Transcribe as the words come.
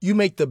You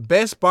make the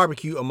best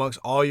barbecue amongst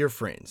all your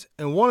friends,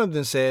 and one of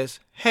them says,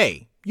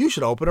 hey, you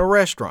should open a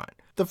restaurant.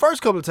 The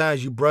first couple of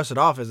times you brush it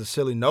off as a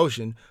silly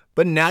notion,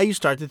 but now you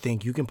start to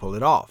think you can pull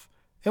it off.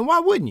 And why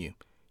wouldn't you?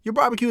 Your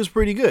barbecue is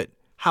pretty good.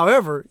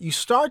 However, you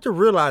start to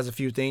realize a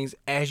few things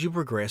as you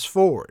progress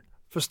forward.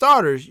 For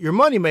starters, your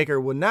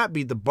moneymaker will not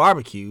be the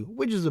barbecue,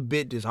 which is a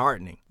bit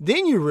disheartening.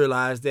 Then you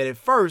realize that at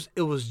first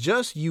it was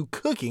just you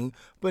cooking,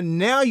 but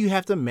now you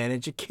have to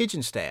manage a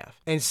kitchen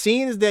staff. And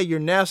seeing as that you're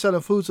now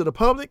selling food to the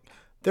public,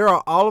 there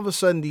are all of a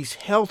sudden these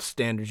health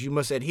standards you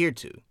must adhere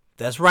to.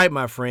 That's right,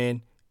 my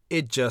friend.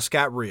 It just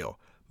got real.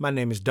 My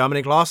name is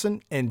Dominic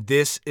Lawson, and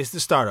this is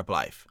The Startup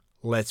Life.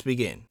 Let's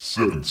begin.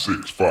 7,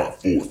 6, 5,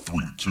 4, 3,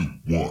 2, 1.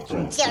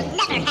 You'll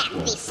never have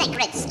the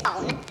sacred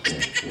stone.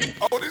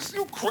 Oh, this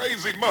you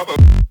crazy mother.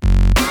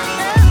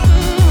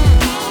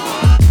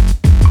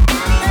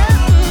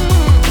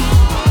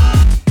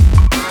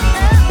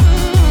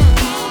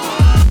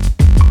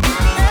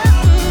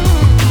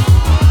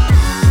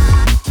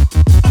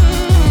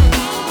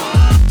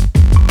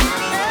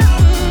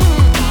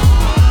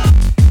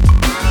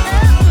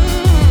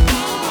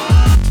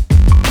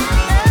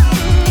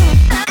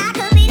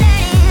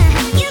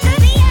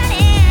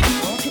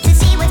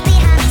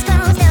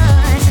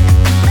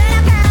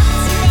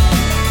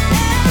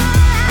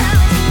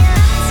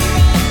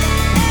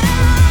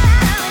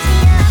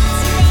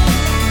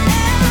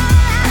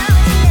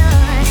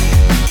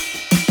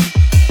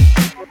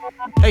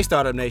 Hey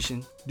Startup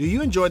Nation, do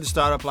you enjoy the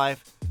startup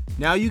life?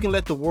 Now you can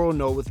let the world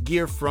know with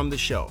gear from the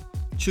show.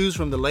 Choose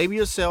from the label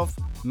yourself,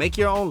 make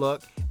your own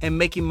luck, and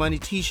Making Money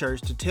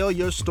t-shirts to tell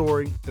your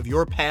story of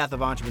your path of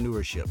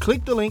entrepreneurship.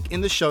 Click the link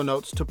in the show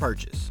notes to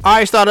purchase. All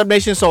right, Startup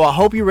Nation, so I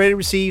hope you're ready to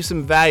receive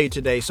some value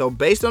today. So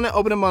based on that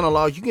opening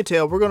monologue, you can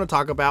tell we're going to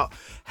talk about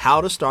how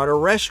to start a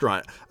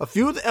restaurant. A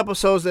few of the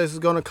episodes that's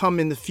going to come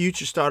in the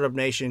future, Startup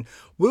Nation,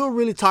 we'll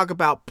really talk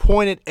about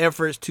pointed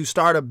efforts to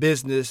start a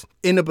business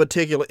in a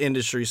particular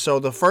industry. So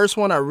the first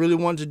one I really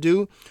wanted to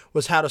do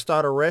was how to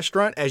start a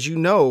restaurant. As you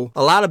know,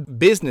 a lot of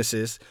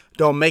businesses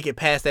don't make it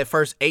past that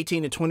first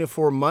 18 to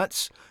 24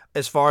 months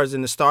as far as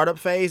in the startup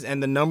phase,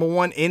 and the number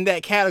one in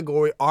that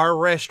category are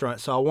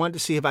restaurants. So I wanted to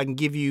see if I can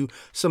give you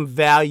some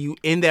value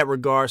in that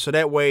regard, so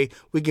that way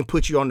we can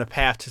put you on the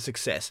path to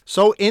success.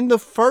 So in the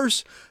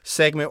first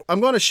segment, I'm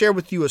going to share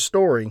with you a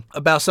story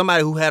about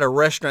somebody who had a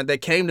restaurant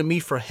that came to me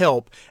for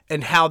help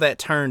and how that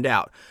turned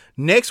out.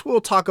 Next, we'll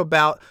talk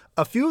about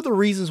a few of the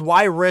reasons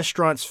why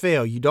restaurants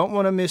fail. You don't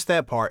want to miss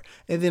that part.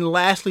 And then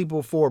lastly,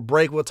 before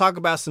break, we'll talk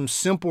about some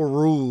simple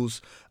rules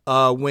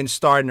when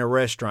starting a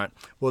restaurant.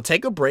 We'll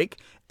take a break.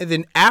 And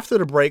then after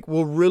the break,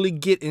 we'll really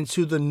get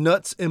into the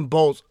nuts and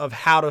bolts of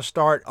how to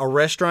start a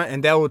restaurant.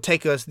 And that will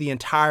take us the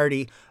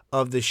entirety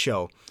of the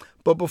show.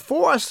 But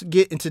before I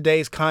get in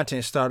today's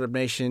content, Startup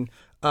Nation,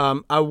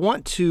 I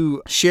want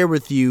to share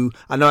with you,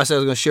 I know I said I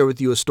was going to share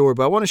with you a story,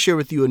 but I want to share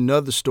with you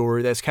another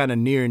story that's kind of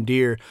near and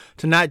dear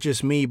to not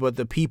just me, but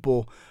the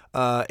people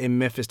in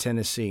Memphis,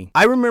 Tennessee.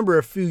 I remember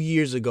a few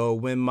years ago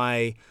when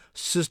my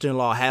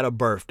sister-in-law had a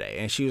birthday,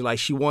 and she was like,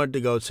 she wanted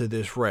to go to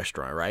this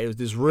restaurant, right? It was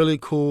this really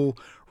cool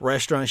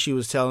restaurant she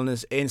was telling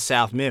us in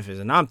South Memphis.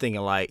 And I'm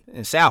thinking, like,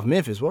 in South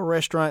Memphis, what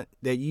restaurant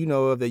that you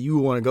know of that you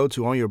want to go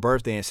to on your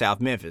birthday in South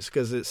Memphis?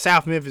 Because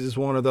South Memphis is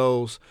one of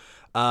those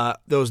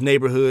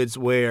neighborhoods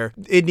where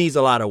it needs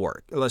a lot of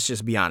work. Let's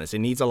just be honest. It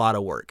needs a lot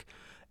of work.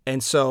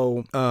 And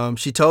so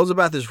she told us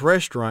about this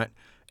restaurant,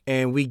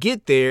 and we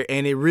get there,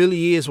 and it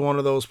really is one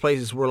of those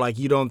places where, like,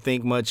 you don't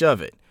think much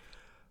of it.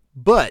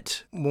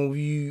 But when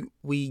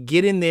we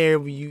get in there,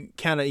 you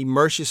kind of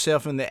immerse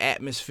yourself in the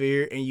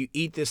atmosphere, and you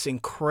eat this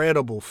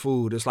incredible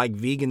food. It's like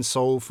vegan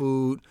soul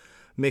food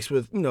mixed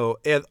with,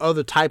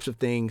 other types of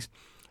things.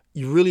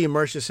 You really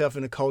immerse yourself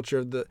in the culture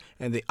of the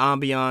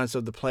ambiance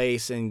of the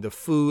place, and the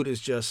food is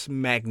just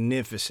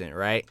magnificent,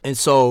 right? And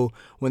so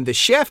when the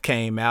chef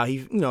came out,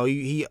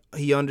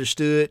 he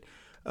understood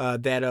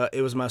that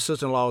it was my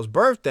sister-in-law's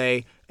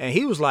birthday, and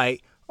he was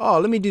like, oh,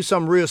 let me do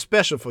something real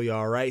special for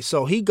y'all, right?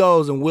 So he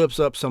goes and whips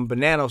up some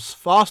banana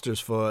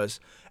Fosters for us.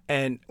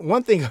 And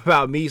one thing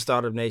about me,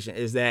 Startup Nation,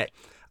 is that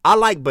I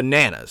like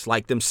bananas,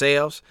 like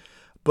themselves,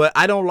 but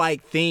I don't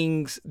like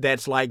things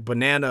that's like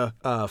banana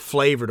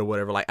flavored or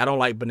whatever. Like, I don't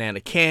like banana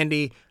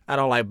candy. I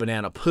don't like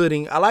banana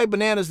pudding. I like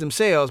bananas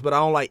themselves, but I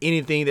don't like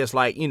anything that's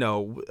like,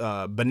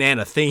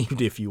 banana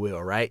themed, if you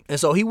will, right? And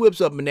so he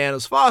whips up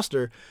bananas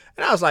Foster,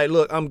 and I was like,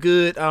 look, I'm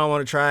good. I don't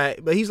want to try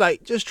it. But he's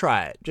like, just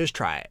try it. Just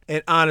try it.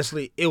 And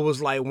honestly, it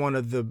was like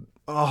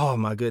oh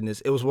my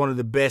goodness, it was one of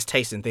the best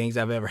tasting things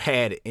I've ever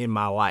had in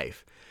my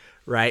life.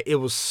 Right? It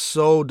was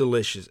so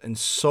delicious and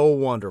so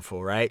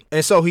wonderful, right?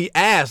 And so he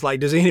asked, like,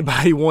 does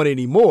anybody want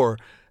any more?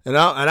 And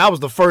I was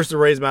the first to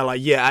raise my hand,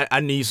 like, yeah, I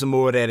need some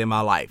more of that in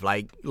my life.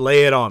 Like,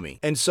 lay it on me.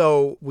 And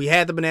so we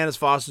had the bananas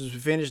Fosters. We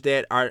finished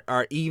that.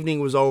 Our evening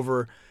was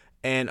over.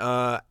 And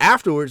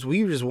afterwards,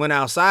 we just went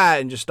outside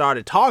and just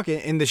started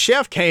talking. And the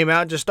chef came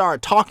out and just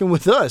started talking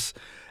with us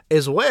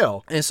as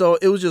well. And so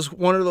it was just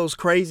one of those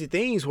crazy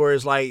things where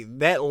it's like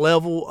that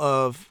level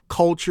of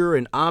culture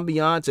and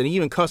ambiance and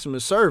even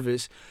customer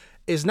service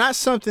is not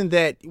something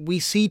that we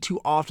see too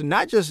often,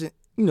 not just,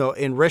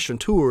 in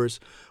restaurateurs,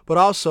 but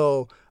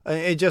also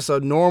in just a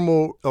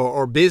normal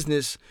or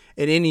business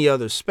in any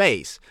other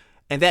space.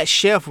 And that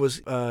chef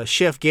was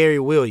Chef Gary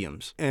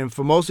Williams. And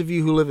for most of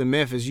you who live in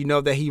Memphis, you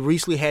know that he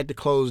recently had to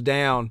close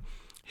down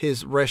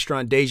his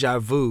restaurant Deja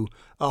Vu,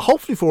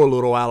 hopefully for a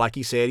little while. Like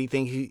he said, he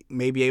thinks he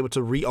may be able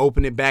to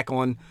reopen it back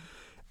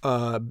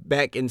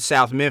in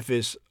South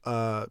Memphis,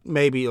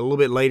 maybe a little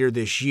bit later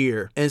this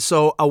year. And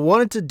so I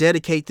wanted to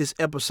dedicate this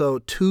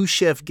episode to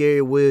Chef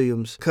Gary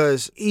Williams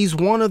because he's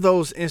one of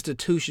those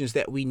institutions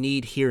that we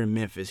need here in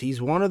Memphis.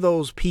 He's one of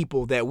those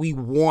people that we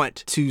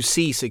want to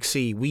see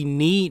succeed. We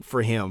need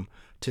for him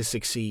to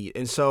succeed.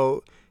 And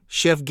so,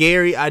 Chef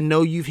Gary, I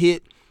know you've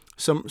hit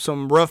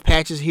some rough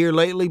patches here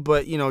lately,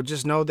 but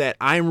just know that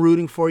I'm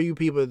rooting for you.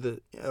 People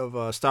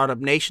of Startup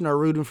Nation are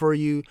rooting for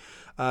you.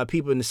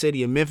 People in the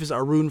city of Memphis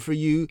are rooting for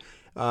you.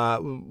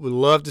 Would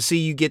love to see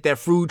you get that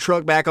food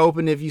truck back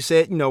open if you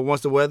said,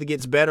 once the weather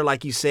gets better,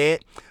 like you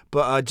said.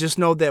 But just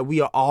know that we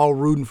are all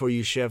rooting for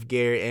you, Chef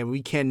Gary, and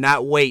we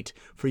cannot wait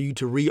for you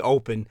to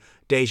reopen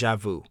Deja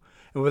Vu.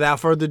 And without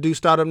further ado,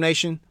 Startup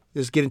Nation,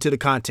 let's get into the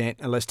content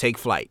and let's take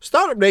flight.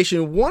 Startup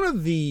Nation, one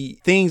of the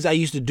things I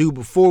used to do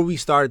before we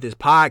started this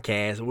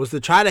podcast was to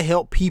try to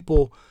help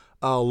people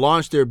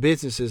launch their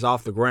businesses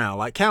off the ground,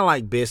 kind of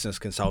like business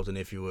consulting,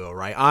 if you will,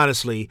 right?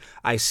 Honestly,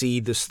 I see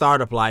the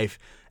Startup Life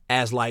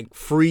as like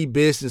free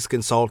business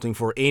consulting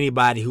for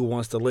anybody who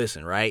wants to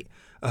listen, right?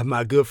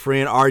 My good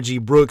friend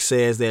RG Brooks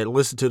says that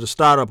listen to the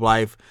Startup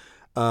Life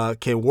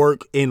can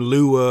work in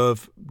lieu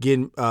of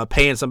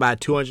paying somebody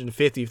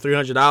 $250,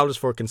 $300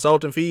 for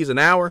consulting fees an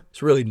hour.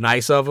 It's really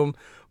nice of them,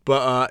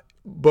 but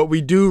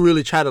we do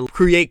really try to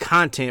create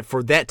content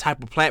for that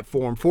type of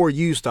platform for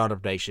you,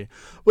 Startup Nation.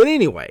 But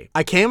anyway,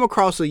 I came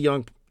across a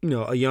young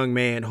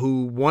man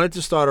who wanted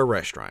to start a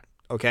restaurant.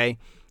 Okay,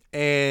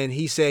 and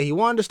he said he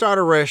wanted to start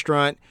a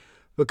restaurant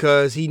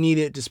because he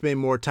needed to spend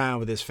more time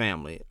with his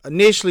family.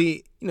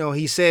 Initially,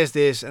 he says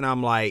this, and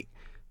I'm like,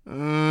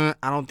 I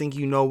don't think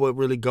you know what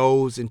really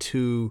goes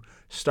into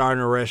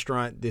starting a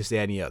restaurant, this,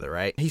 that, and the other,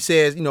 right? He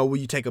says, will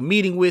you take a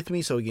meeting with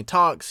me so we can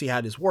talk, see how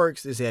this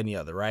works, this, that, and the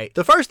other, right?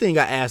 The first thing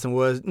I asked him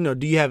was,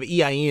 do you have an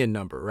EIN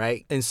number,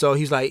 right? And so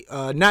he's like,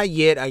 not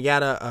yet. I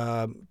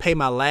gotta pay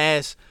my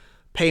last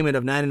payment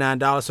of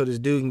 $99 so this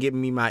dude can give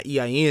me my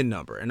EIN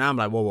number. And I'm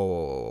like,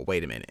 whoa,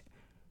 wait a minute.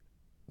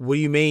 What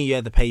do you mean you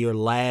have to pay your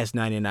last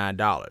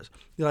 $99?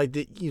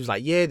 He was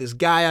like, yeah, this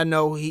guy I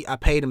know, I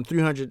paid him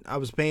 $300. I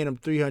was paying him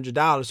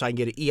 $300 so I can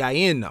get an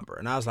EIN number.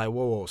 And I was like,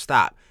 whoa,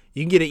 stop.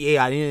 You can get an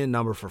EIN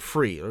number for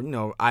free.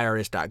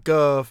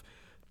 IRS.gov,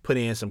 put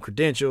in some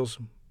credentials.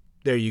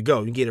 There you go.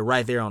 You can get it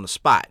right there on the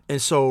spot.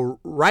 And so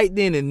right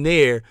then and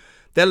there,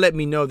 that let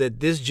me know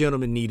that this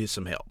gentleman needed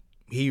some help.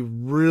 He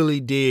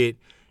really did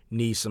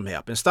need some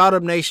help. In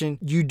Startup Nation,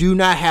 you do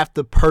not have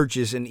to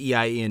purchase an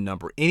EIN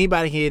number.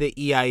 Anybody can get an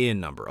EIN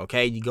number,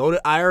 okay? You go to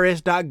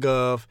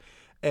IRS.gov,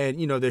 and,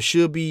 there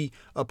should be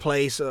a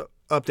place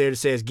up there that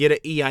says get an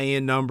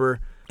EIN number,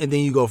 and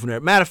then you go from there.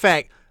 Matter of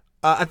fact,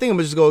 I think I'm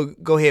just going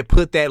to go ahead and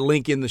put that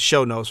link in the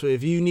show notes. So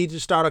if you need to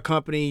start a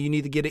company, you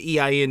need to get an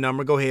EIN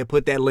number, go ahead and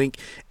put that link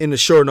in the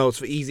show notes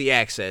for easy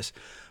access.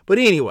 But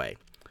anyway,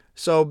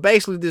 so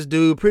basically this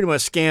dude pretty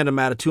much scammed him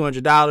out of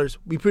 $200.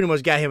 We pretty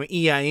much got him an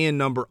EIN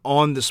number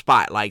on the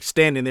spot, like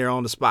standing there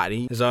on the spot.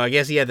 And so I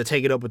guess he had to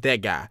take it up with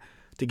that guy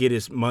to get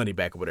his money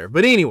back or whatever.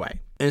 But anyway,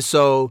 and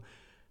so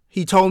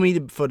he told me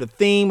for the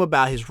theme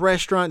about his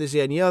restaurant, this,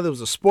 that, and the other, it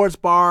was a sports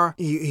bar.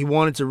 He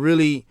wanted to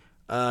really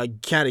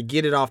kind of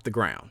get it off the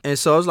ground. And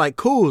so I was like,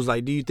 cool. It's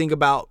like, do you think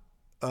about,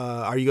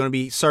 are you going to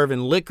be serving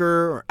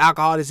liquor or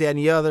alcohol, this, that, and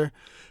the other?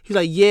 He's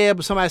like, yeah,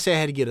 but somebody said I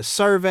had to get a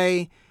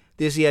survey,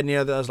 this, that, and the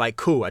other. I was like,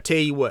 cool. I tell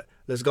you what,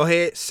 let's go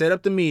ahead, set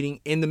up the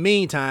meeting. In the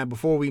meantime,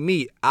 before we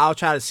meet, I'll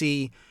try to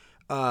see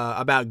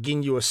about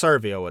getting you a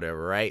survey or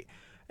whatever, right?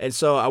 And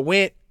so I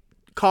went,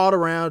 called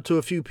around to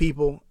a few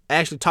people,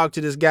 actually talked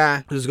to this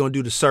guy who's going to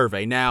do the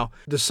survey. Now,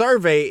 the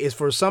survey is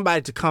for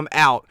somebody to come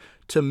out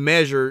to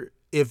measure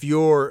if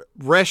your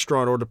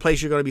restaurant or the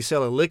place you're going to be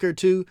selling liquor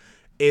to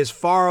is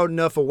far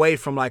enough away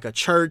from like a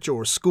church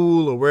or a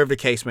school or wherever the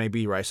case may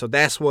be, right? So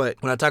that's when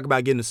I talk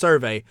about getting a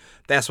survey,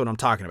 that's what I'm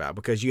talking about,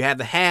 because you have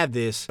to have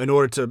this in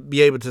order to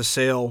be able to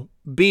sell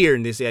beer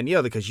and this, that, and the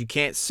other, because you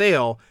can't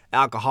sell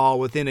alcohol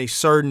within a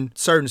certain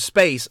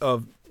space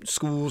of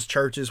schools,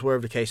 churches,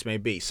 wherever the case may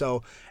be.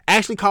 So I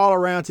actually called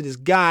around to this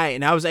guy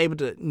and I was able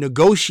to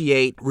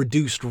negotiate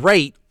reduced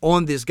rate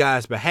on this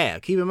guy's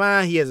behalf. Keep in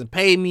mind, he hasn't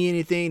paid me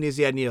anything, this,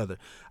 that, and the other.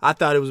 I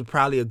thought it was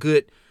probably a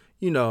good,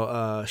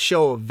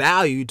 show of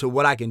value to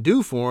what I can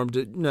do for him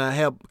to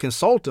help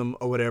consult him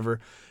or whatever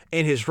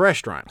in his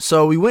restaurant.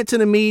 So we went to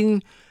the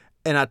meeting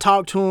and I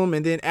talked to him.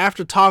 And then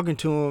after talking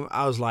to him,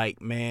 I was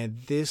like, man,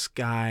 this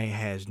guy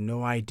has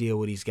no idea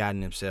what he's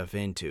gotten himself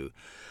into.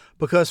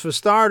 Because for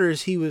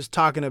starters, he was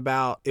talking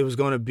about it was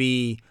going to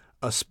be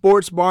a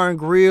sports bar and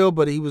grill,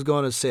 but he was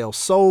going to sell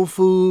soul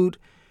food.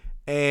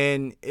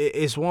 And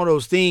it's one of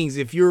those things,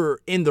 if you're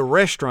in the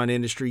restaurant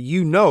industry,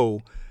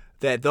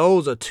 that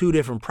those are two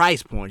different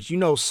price points. You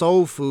know,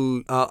 soul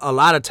food a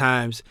lot of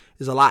times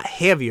is a lot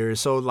heavier.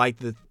 So like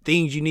the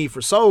things you need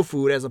for soul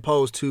food as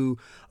opposed to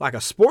like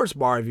a sports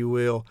bar, if you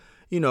will,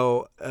 you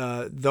know,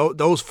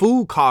 those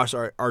food costs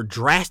are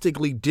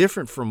drastically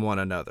different from one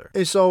another.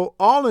 And so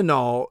all in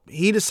all,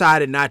 he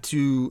decided not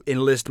to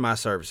enlist my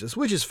services,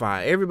 which is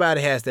fine.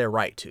 Everybody has their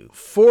right to.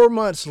 4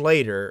 months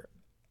later,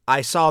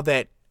 I saw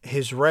that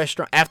his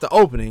restaurant, after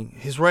opening,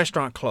 his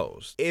restaurant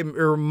closed. It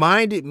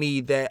reminded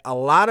me that a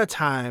lot of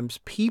times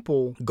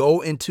people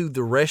go into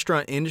the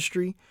restaurant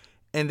industry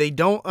and they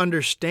don't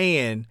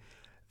understand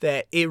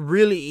that it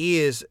really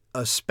is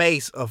a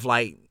space of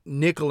like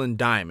nickel and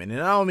diamond.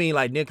 And I don't mean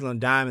like nickel and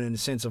diamond in the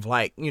sense of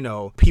like, you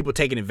know, people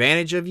taking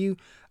advantage of you.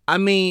 I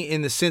mean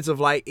in the sense of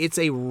like it's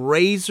a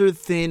razor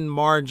thin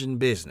margin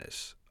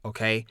business.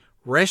 Okay.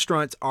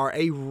 Restaurants are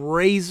a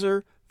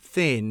razor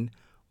thin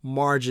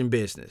margin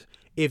business.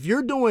 If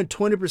you're doing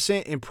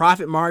 20% in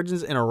profit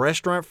margins in a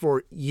restaurant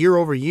for year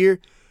over year,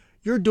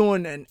 you're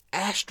doing an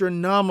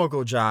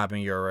astronomical job in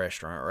your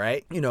restaurant,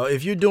 right? You know,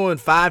 if you're doing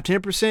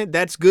 5-10%,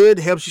 that's good,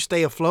 helps you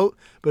stay afloat.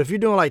 But if you're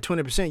doing like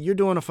 20%, you're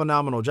doing a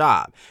phenomenal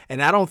job.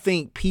 And I don't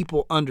think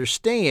people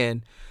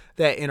understand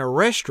that in a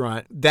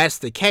restaurant, that's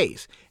the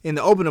case. In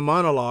the opening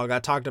monologue, I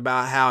talked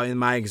about how in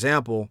my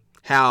example,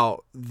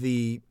 how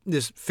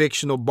this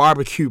fictional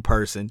barbecue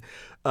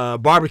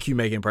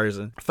making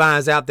person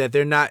finds out that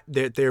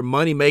their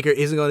money maker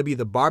isn't going to be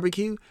the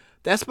barbecue.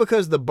 That's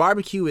because the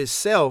barbecue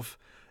itself,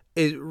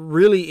 it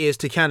really is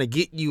to kind of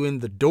get you in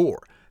the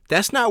door.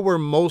 That's not where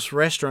most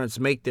restaurants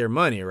make their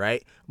money,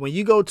 right? When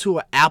you go to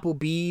an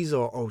Applebee's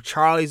or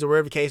Charlie's or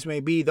wherever the case may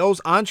be, those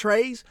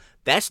entrees,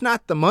 that's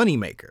not the money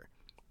maker.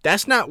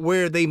 That's not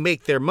where they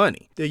make their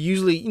money. They're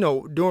usually, you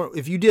know,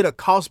 if you did a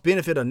cost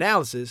benefit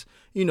analysis,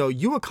 you know,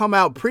 you would come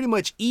out pretty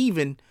much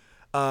even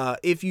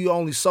if you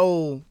only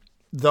sold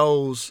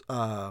those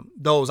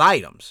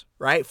items,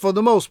 right? For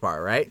the most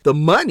part, right? The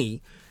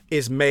money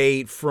is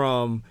made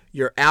from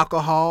your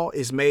alcohol,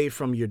 is made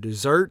from your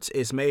desserts,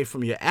 it's made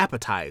from your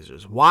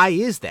appetizers. Why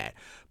is that?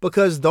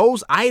 Because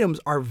those items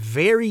are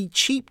very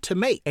cheap to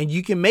make and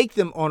you can make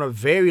them on a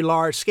very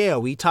large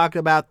scale. We talk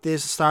about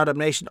this, Startup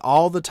Nation,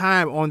 all the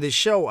time on this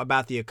show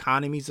about the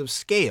economies of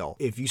scale.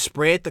 If you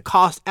spread the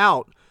cost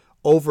out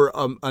over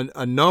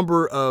a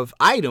number of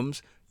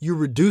items, you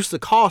reduce the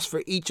cost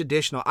for each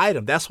additional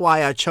item. That's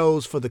why I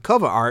chose for the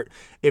cover art,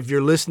 if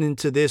you're listening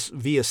to this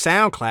via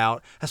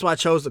SoundCloud, that's why I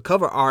chose the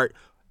cover art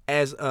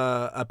as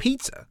a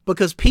pizza,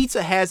 because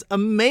pizza has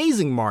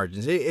amazing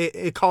margins.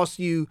 It costs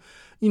you,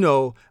 you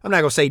know, I'm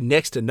not going to say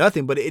next to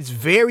nothing, but it's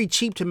very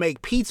cheap to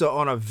make pizza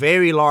on a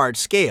very large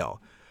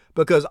scale.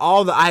 Because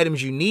all the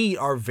items you need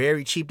are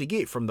very cheap to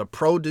get, from the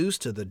produce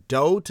to the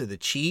dough to the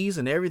cheese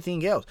and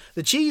everything else.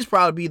 The cheese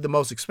probably be the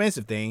most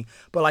expensive thing,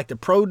 but like the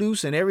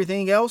produce and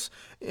everything else,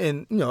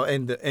 and you know,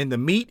 and the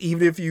meat,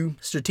 even if you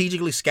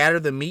strategically scatter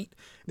the meat,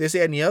 this,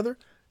 that, and the other,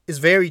 is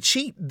very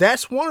cheap.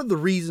 That's one of the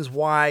reasons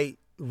why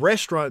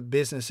restaurant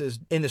businesses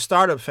in the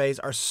startup phase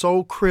are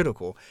so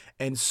critical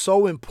and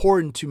so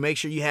important to make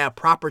sure you have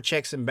proper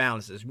checks and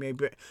balances,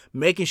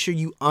 making sure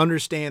you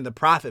understand the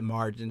profit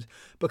margins,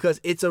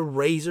 because it's a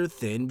razor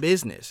thin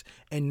business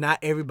and not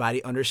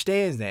everybody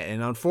understands that.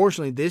 And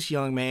unfortunately, this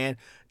young man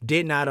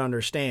did not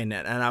understand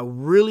that. And I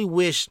really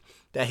wish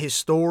that his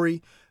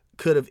story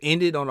could have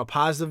ended on a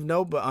positive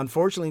note, but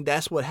unfortunately,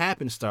 that's what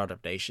happened,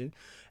 Startup Nation.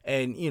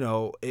 And, you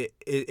know,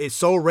 it's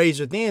so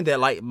razor thin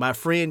that, like my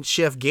friend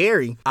Chef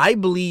Gary, I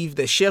believe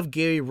that Chef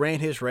Gary ran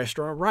his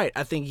restaurant right.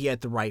 I think he had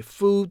the right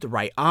food, the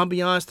right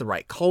ambiance, the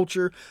right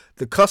culture,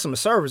 the customer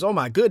service. Oh,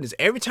 my goodness.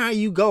 Every time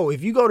you go,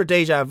 if you go to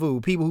Deja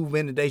Vu, people who've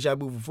been to Deja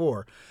Vu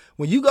before,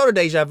 when you go to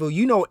Deja Vu,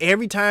 you know,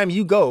 every time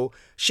you go,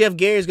 Chef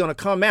Gary's going to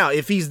come out,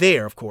 if he's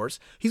there, of course.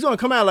 He's going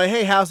to come out like,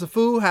 hey, how's the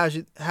food? How's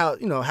this,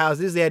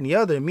 that, and the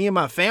other? And me and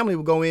my family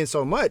would go in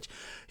so much.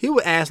 He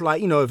would ask,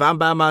 like, you know, if I'm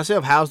by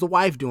myself, how's the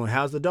wife doing?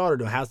 How's the daughter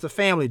doing? How's the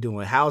family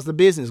doing? How's the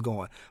business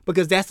going?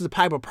 Because that's the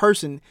type of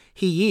person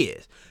he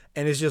is.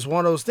 And it's just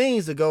one of those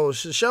things that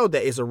goes to show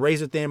that it's a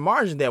razor thin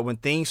margin, that when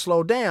things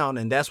slow down,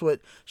 and that's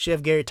what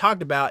Chef Gary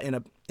talked about in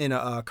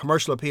a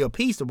commercial appeal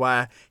piece of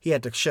why he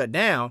had to shut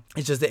down.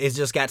 It's just that it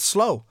just got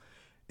slow.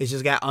 It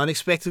just got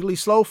unexpectedly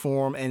slow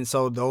for him. And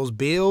so those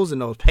bills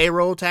and those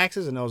payroll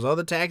taxes and those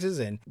other taxes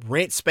and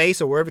rent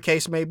space or wherever the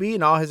case may be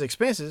and all his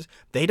expenses,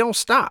 they don't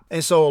stop.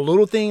 And so a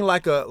little thing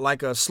like a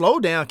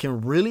slowdown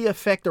can really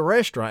affect the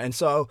restaurant. And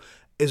so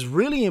it's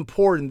really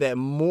important that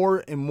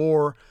more and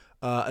more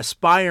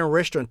aspiring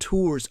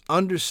restaurateurs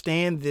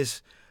understand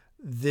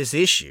this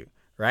issue,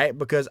 right?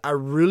 Because I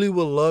really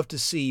would love to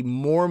see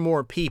more and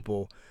more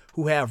people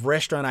who have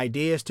restaurant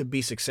ideas to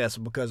be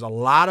successful, because a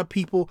lot of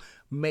people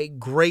make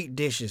great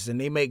dishes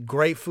and they make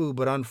great food.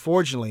 But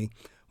unfortunately,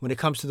 when it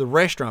comes to the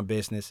restaurant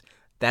business,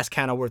 that's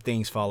kind of where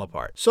things fall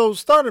apart. So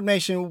Startup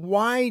Nation,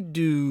 why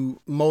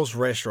do most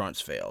restaurants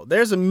fail?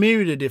 There's a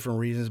myriad of different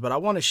reasons, but I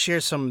want to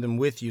share some of them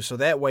with you so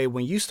that way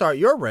when you start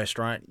your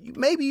restaurant,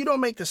 maybe you don't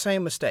make the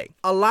same mistake.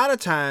 A lot of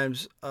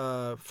times,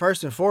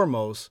 first and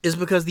foremost, is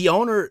because the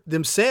owner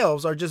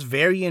themselves are just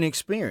very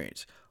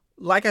inexperienced.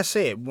 like I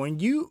said, when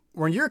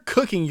you're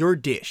cooking your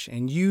dish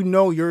and you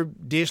know your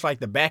dish like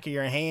the back of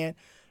your hand,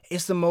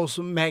 it's the most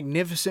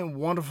magnificent,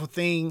 wonderful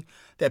thing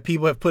that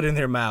people have put in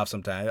their mouth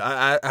sometimes.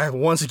 I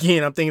once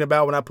again, I'm thinking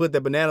about when I put the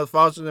banana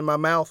foster in my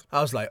mouth.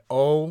 I was like,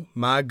 oh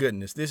my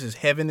goodness, this is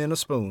heaven in a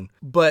spoon.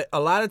 But a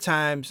lot of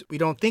times we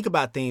don't think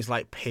about things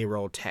like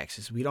payroll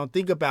taxes. We don't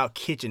think about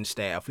kitchen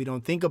staff. We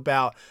don't think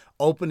about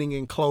opening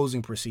and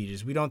closing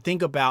procedures. We don't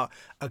think about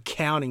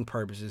accounting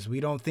purposes. We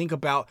don't think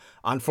about,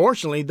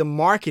 unfortunately, the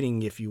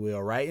marketing, if you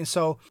will, right? And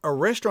so a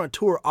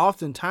restaurateur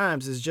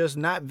oftentimes is just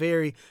not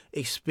very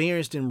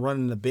experienced in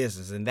running the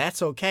business, and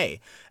that's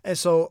okay. And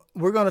so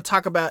we're going to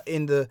talk about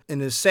in the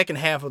second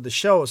half of the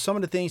show some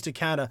of the things to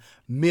kind of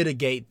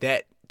mitigate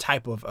that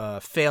type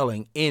of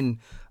failing in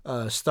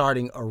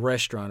starting a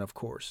restaurant, of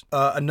course.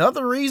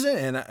 Another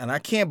reason, and I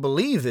can't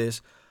believe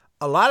this,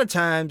 a lot of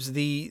times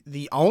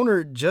the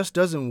owner just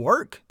doesn't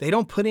work. They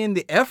don't put in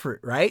the effort,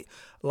 right?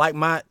 Like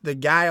the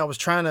guy I was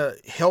trying to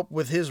help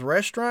with his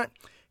restaurant,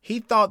 he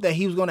thought that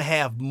he was going to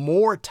have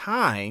more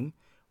time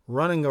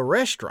running a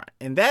restaurant,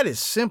 and that is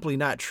simply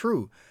not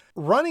true.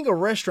 Running a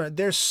restaurant,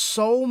 there's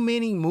so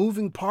many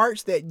moving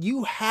parts that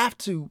you have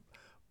to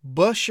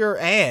bust your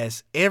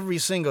ass every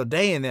single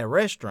day in that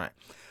restaurant.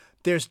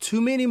 There's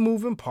too many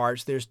moving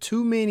parts. There's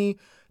too many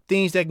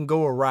things that can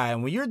go awry.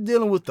 And when you're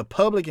dealing with the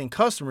public and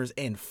customers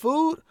and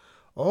food,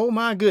 oh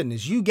my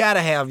goodness, you got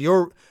to have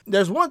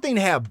there's one thing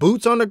to have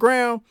boots on the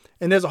ground,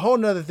 and there's a whole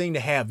nother thing to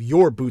have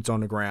your boots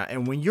on the ground.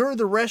 And when you're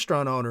the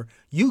restaurant owner,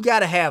 you got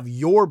to have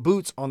your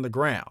boots on the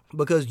ground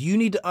because you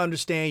need to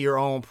understand your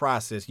own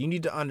process. You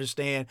need to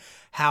understand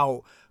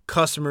how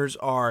customers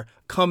are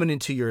coming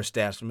into your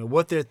establishment,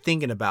 what they're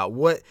thinking about,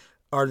 what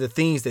are the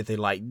things that they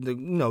like.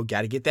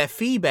 Got to get that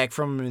feedback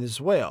from them as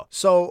well.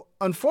 So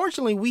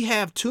unfortunately, we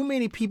have too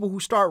many people who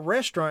start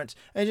restaurants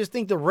and just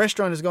think the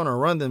restaurant is going to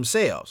run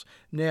themselves.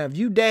 Now, if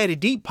you daddy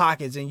deep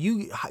pockets and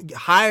you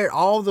hired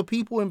all the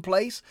people in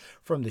place,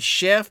 from the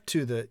chef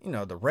to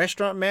the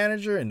restaurant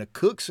manager and the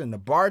cooks and the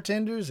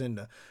bartenders and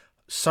the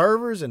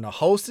servers and the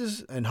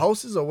hostess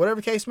or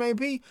whatever case may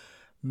be,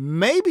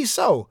 maybe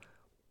so.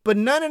 But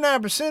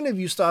 99% of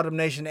you, Startup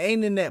Nation,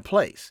 ain't in that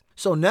place.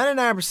 So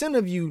 99%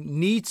 of you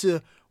need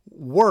to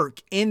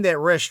work in that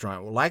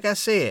restaurant. Well, like I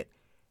said,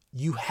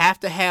 you have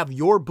to have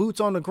your boots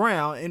on the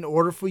ground in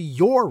order for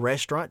your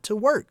restaurant to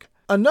work.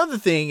 Another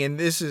thing, and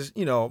this is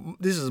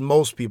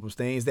most people's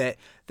thing, is that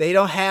they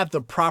don't have the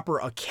proper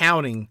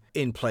accounting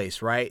in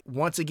place, right?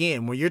 Once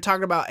again, when you're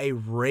talking about a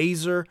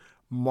razor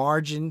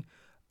margin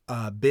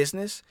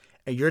business,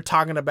 and you're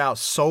talking about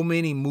so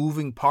many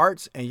moving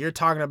parts, and you're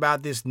talking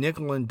about this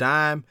nickel and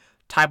dime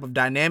type of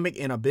dynamic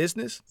in a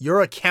business,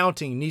 your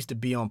accounting needs to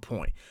be on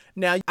point.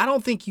 Now, I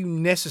don't think you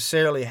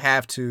necessarily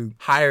have to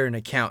hire an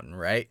accountant,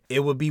 right?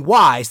 It would be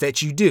wise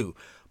that you do.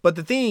 But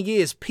the thing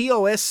is,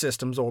 POS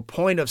systems or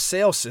point of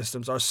sale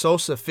systems are so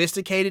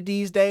sophisticated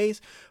these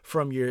days,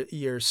 from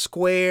your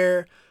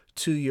Square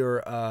to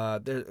your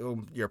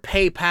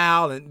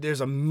PayPal, and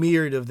there's a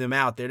myriad of them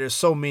out there. There's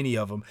so many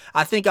of them.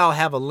 I think I'll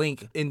have a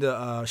link in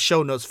the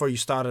show notes for you,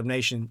 Startup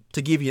Nation,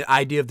 to give you an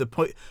idea of the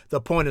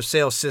point of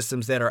sale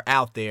systems that are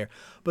out there.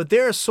 But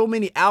there are so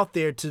many out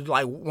there to,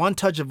 like, one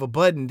touch of a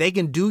button, they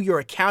can do your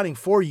accounting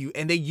for you,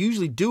 and they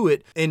usually do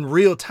it in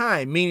real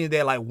time, meaning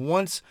that, like,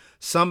 once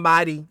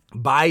somebody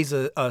buys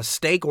a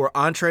steak or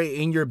entree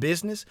in your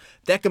business,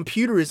 that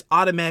computer is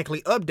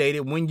automatically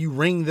updated when you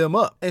ring them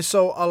up. And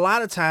so a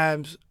lot of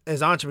times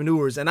as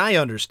entrepreneurs, and I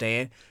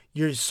understand,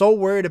 you're so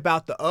worried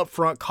about the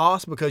upfront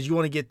cost because you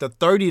want to get the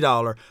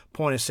 $30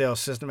 point of sale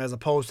system as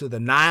opposed to the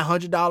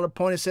 $900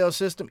 point of sale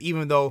system,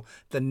 even though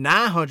the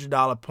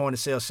 $900 point of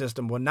sale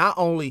system will not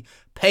only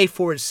pay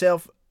for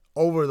itself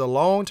over the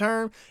long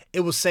term, it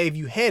will save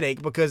you headache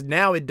because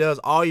now it does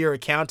all your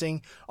accounting,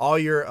 all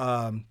your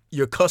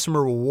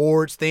customer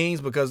rewards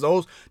things, because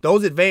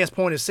those advanced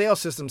point of sale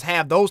systems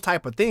have those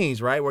type of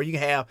things, right? Where you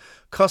can have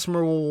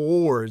customer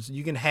rewards,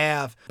 you can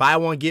have buy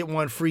one, get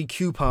one free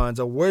coupons,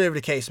 or whatever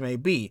the case may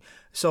be.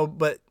 So,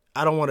 but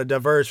I don't want to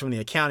diverge from the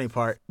accounting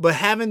part, but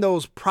having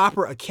those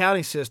proper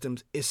accounting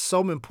systems is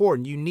so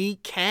important. You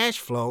need cash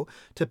flow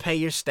to pay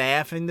your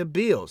staff and the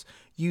bills.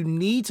 You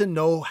need to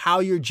know how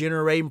you're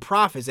generating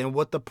profits and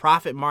what the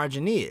profit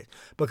margin is.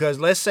 Because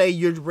let's say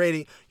you're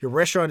ready, your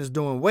restaurant is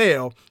doing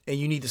well and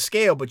you need to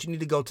scale, but you need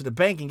to go to the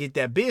bank and get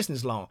that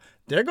business loan.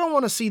 They're going to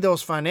want to see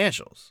those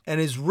financials.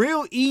 And it's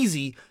real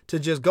easy to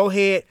just go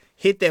ahead,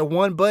 hit that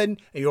one button,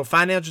 and your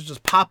financials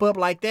just pop up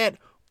like that.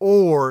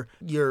 Or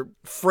you're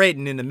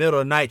fretting in the middle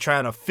of the night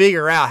trying to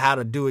figure out how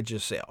to do it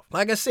yourself.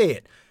 Like I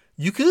said,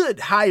 you could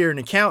hire an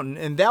accountant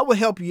and that will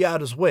help you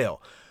out as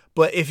well.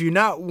 But if you're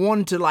not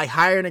wanting to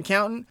hire an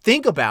accountant,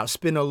 think about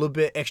spending a little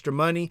bit extra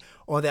money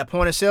on that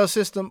point of sale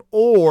system,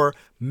 or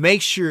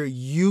make sure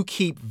you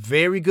keep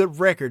very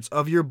good records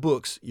of your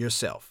books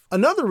yourself.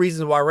 Another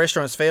reason why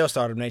restaurants fail,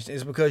 Startup Nation,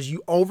 is because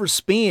you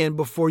overspend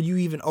before you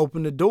even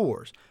open the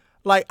doors.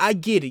 Like, I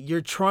get it.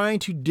 You're trying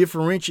to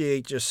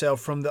differentiate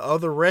yourself from the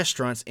other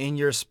restaurants in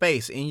your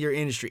space, in your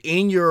industry,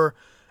 in your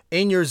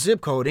zip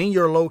code, in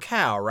your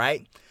locale,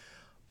 right?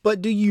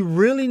 But do you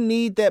really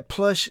need that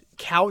plush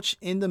couch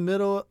in the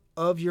middle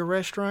of your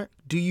restaurant?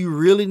 Do you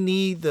really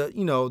need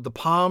the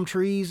palm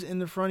trees in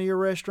the front of your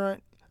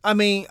restaurant? I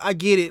mean, I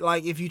get it.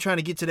 Like, if you're trying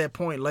to get to that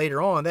point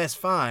later on, that's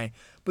fine.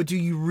 But do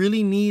you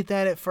really need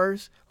that at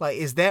first? Like,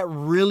 is that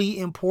really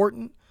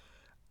important?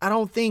 I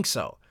don't think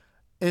so.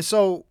 And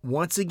so,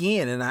 once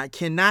again, and I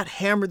cannot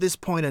hammer this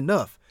point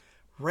enough,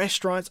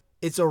 restaurants,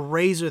 it's a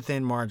razor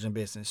thin margin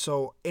business.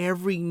 So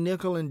every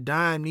nickel and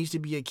dime needs to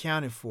be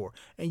accounted for.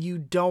 And you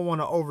don't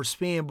want to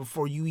overspend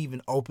before you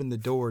even open the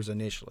doors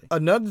initially.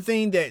 Another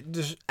thing that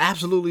just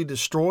absolutely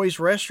destroys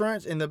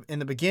restaurants in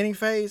the beginning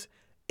phase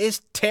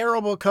is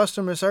terrible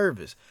customer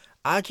service.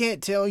 I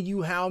can't tell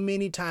you how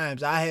many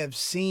times I have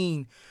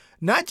seen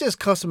not just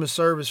customer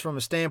service from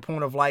a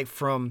standpoint of like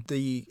from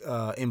the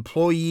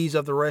employees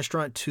of the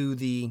restaurant to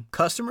the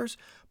customers,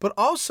 but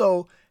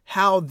also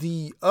how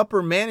the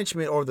upper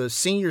management or the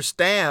senior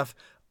staff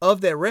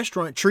of that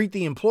restaurant treat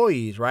the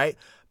employees, right?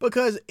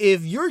 Because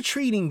if you're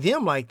treating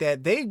them like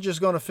that, they're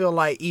just going to feel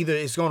like either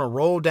it's going to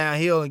roll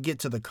downhill and get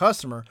to the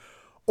customer,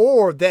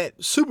 or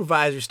that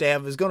supervisor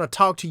staff is going to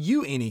talk to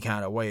you any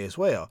kind of way as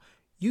well.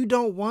 You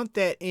don't want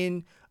that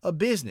in a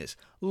business.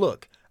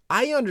 Look,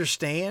 I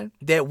understand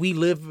that we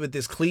live with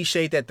this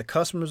cliche that the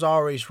customer's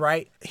always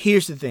right.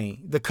 Here's the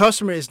thing. The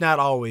customer is not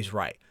always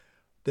right.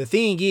 The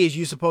thing is,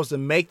 you're supposed to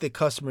make the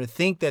customer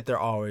think that they're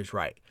always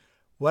right.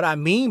 What I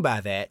mean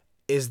by that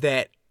is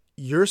that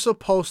you're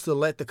supposed to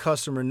let the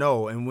customer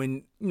know. And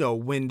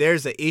when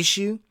there's an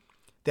issue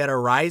that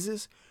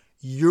arises,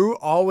 you're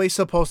always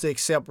supposed to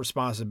accept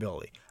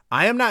responsibility.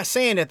 I am not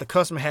saying that the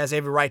customer has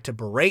every right to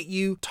berate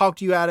you, talk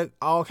to you out of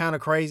all kind of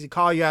crazy,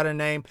 call you out of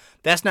name.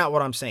 That's not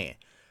what I'm saying.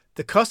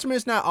 The customer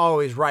is not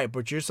always right,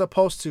 but you're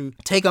supposed to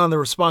take on the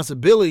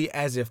responsibility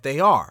as if they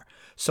are.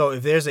 So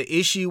if there's an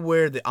issue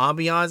where the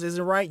ambiance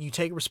isn't right, you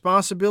take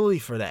responsibility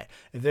for that.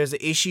 If there's an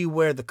issue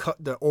where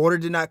the order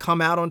did not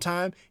come out on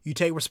time, you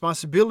take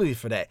responsibility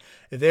for that.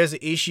 If there's an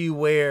issue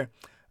where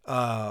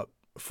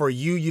for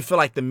you feel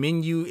like the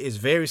menu is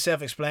very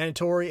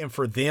self-explanatory, and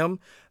for them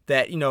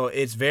that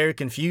it's very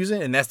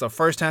confusing, and that's the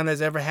first time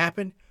that's ever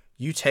happened,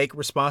 you take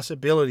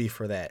responsibility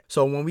for that.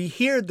 So when we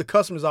hear the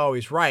customer's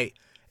always right,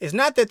 it's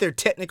not that they're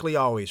technically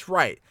always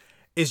right.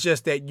 It's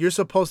just that you're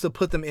supposed to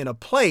put them in a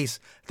place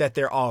that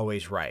they're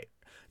always right.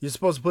 You're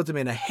supposed to put them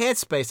in a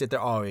headspace that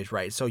they're always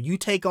right. So you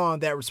take on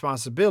that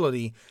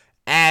responsibility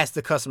as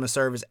the customer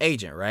service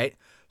agent, right?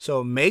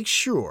 So make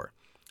sure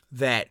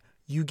that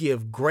you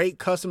give great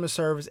customer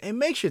service and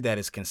make sure that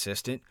it's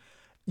consistent.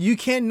 You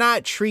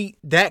cannot treat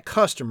that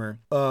customer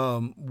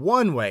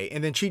one way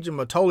and then treat them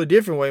a totally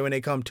different way when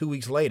they come 2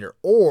 weeks later.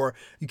 Or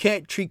you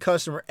can't treat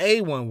customer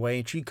A one way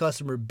and treat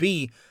customer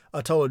B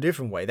a totally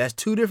different way. That's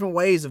two different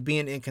ways of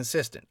being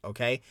inconsistent,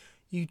 okay?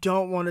 You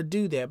don't want to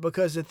do that,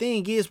 because the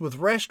thing is with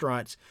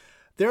restaurants,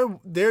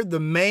 they're the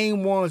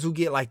main ones who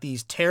get like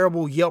these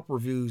terrible Yelp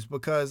reviews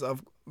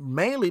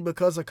mainly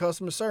because of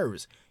customer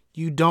service.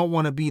 You don't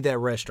want to be that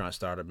restaurant,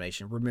 Startup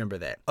Nation. Remember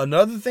that.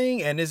 Another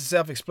thing, and this is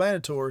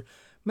self-explanatory,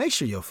 make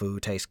sure your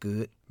food tastes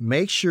good.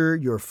 Make sure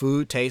your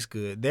food tastes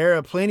good. There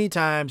are plenty of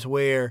times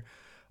where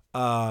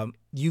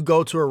you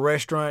go to a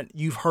restaurant,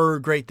 you've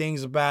heard great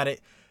things about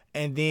it,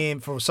 and then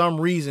for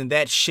some reason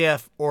that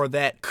chef or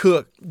that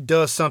cook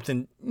does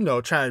something,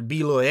 trying to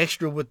be a little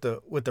extra with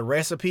the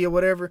recipe or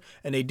whatever,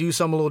 and they do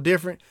something a little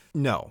different.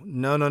 No.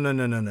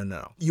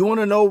 You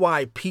want to know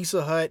why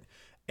Pizza Hut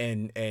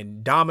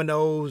and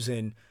Domino's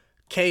and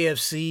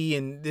KFC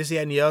and this,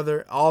 that, and the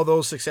other, all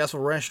those successful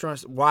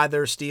restaurants, why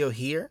they're still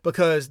here?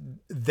 Because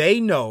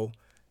they know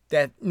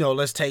that,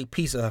 let's take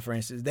Pizza Hut, for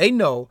instance. They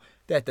know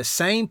that the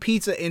same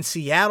pizza in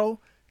Seattle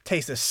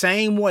tastes the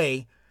same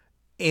way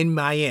in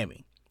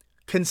Miami.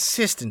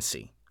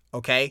 Consistency,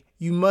 okay?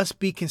 You must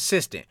be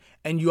consistent.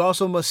 And you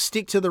also must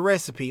stick to the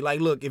recipe. Like,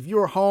 look, if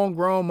you're a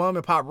homegrown mom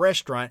and pop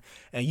restaurant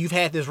and you've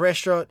had this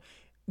recipe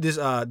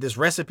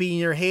in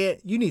your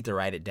head, you need to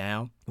write it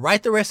down.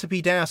 Write the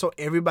recipe down so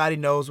everybody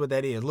knows what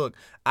that is. Look,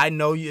 I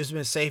know it's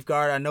been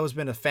safeguarded. I know it's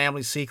been a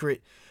family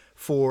secret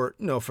for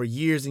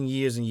years and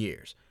years and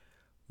years.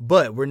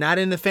 But we're not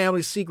in the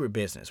family secret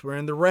business. We're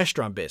in the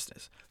restaurant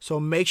business. So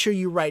make sure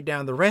you write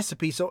down the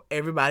recipe so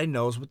everybody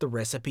knows what the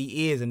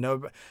recipe is, and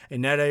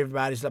not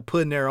everybody's like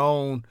putting their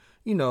own,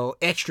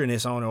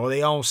 extraness on it or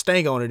their own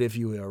stank on it, if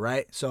you will,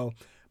 right? So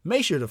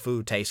make sure the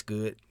food tastes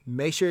good.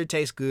 Make sure it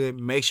tastes good.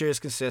 Make sure it's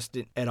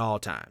consistent at all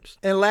times.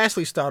 And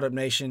lastly, Startup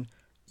Nation,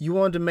 you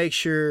want to make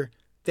sure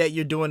that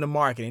you're doing the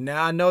marketing.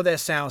 Now, I know that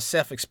sounds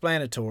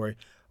self-explanatory,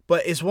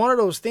 but it's one of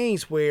those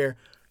things where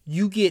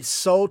you get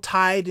so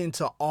tied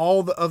into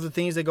all the other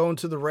things that go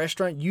into the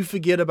restaurant, you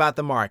forget about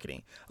the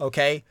marketing,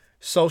 okay?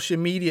 Social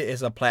media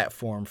is a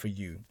platform for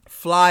you.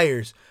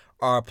 Flyers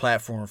are a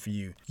platform for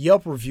you.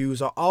 Yelp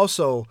reviews are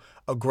also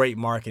a great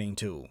marketing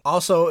tool.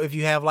 Also, if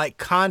you have like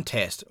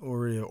contests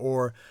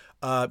or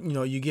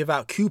you give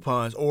out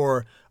coupons,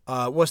 or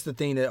what's the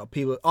thing that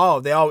people,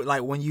 they always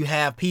like when you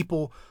have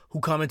people who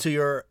come into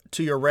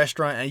your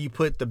restaurant and you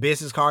put the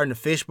business card in the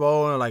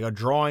fishbowl and like a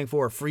drawing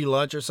for a free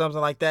lunch or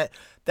something like that.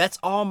 That's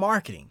all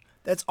marketing.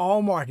 That's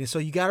all marketing. So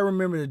you got to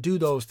remember to do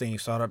those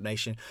things, Startup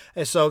Nation.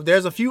 And so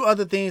there's a few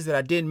other things that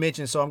I didn't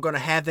mention. So I'm going to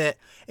have that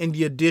in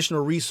the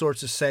additional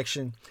resources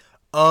section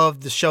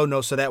of the show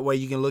notes. So that way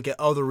you can look at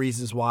other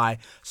reasons why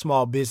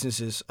small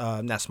businesses,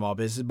 not small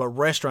businesses, but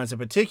restaurants in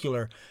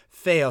particular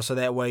fail. So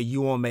that way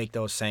you won't make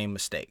those same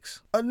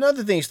mistakes.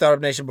 Another thing,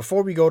 Startup Nation,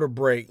 before we go to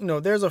break,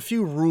 there's a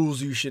few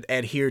rules you should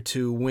adhere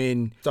to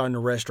when starting a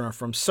restaurant,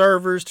 from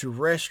servers to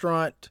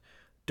restaurant,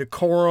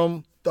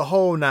 decorum, the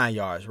whole 9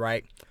 yards,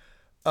 right?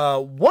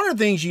 One of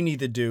the things you need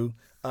to do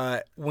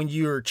when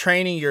you're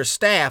training your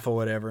staff or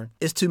whatever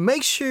is to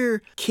make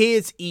sure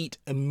kids eat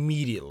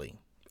immediately,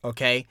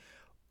 okay?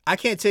 I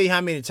can't tell you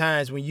how many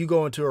times when you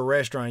go into a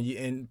restaurant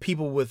and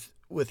people with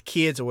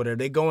kids or whatever,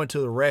 they go into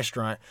the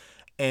restaurant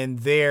and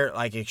they're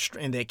like,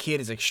 and that kid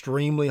is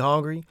extremely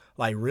hungry,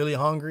 like really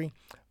hungry.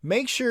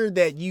 Make sure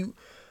that you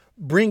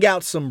bring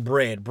out some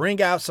bread,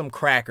 bring out some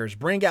crackers,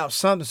 bring out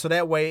something so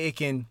that way it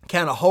can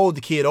kind of hold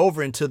the kid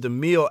over until the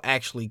meal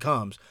actually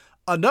comes.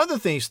 Another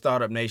thing,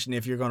 Startup Nation,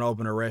 if you're going to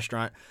open a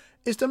restaurant,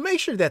 is to make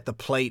sure that the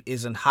plate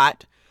isn't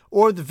hot,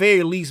 or at the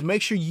very least,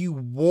 make sure you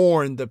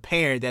warn the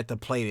parent that the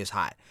plate is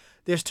hot.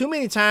 There's too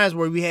many times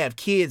where we have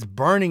kids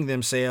burning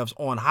themselves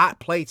on hot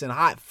plates and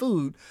hot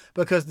food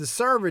because the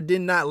server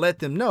did not let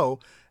them know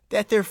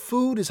that their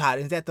food is hot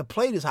and that the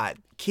plate is hot.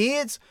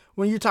 Kids,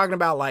 when you're talking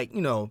about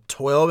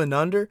 12 and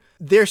under,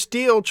 they're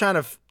still trying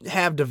to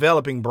have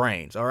developing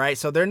brains, all right?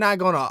 So they're not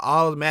going to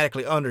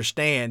automatically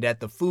understand that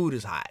the food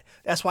is hot.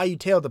 That's why you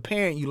tell the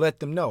parent, you let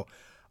them know.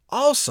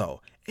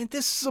 Also, and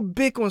this is a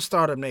big one,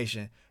 Startup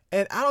Nation,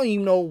 and I don't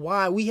even know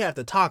why we have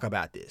to talk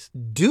about this.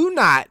 Do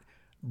not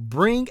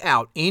bring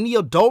out any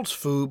adults'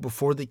 food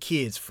before the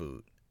kids'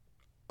 food,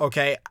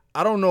 okay?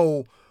 I don't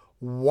know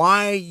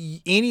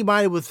why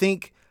anybody would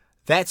think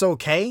that's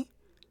okay,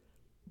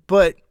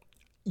 but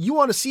you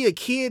want to see a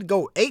kid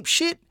go ape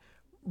shit?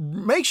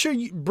 Make sure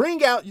you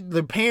bring out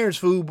the parents'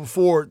 food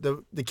before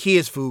the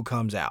kids' food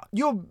comes out.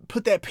 You'll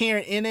put that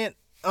parent in an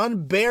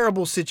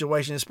unbearable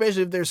situation,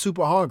 especially if they're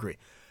super hungry.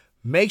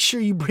 Make sure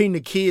you bring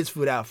the kids'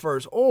 food out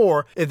first,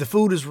 or if the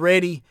food is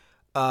ready,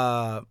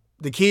 the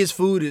kids'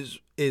 food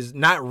is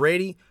not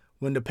ready.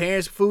 When the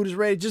parents' food is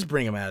ready, just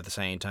bring them out at the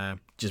same time.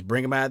 Just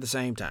bring them out at the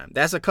same time.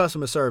 That's a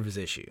customer service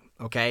issue,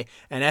 okay?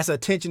 And that's an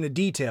attention to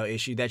detail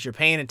issue, that you're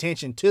paying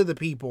attention to the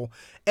people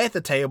at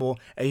the table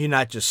and you're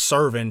not just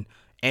serving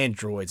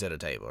androids at a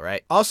table,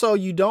 right? Also,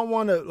 you don't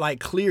want to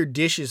clear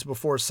dishes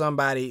before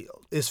somebody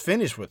is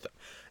finished with them.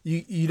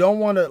 You don't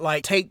want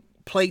to take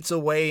plates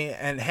away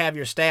and have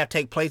your staff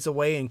take plates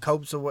away and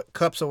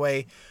cups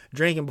away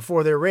drinking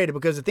before they're ready,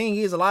 because the thing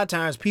is, a lot of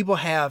times people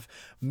have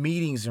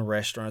meetings in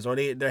restaurants, or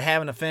they're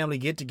having a family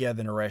get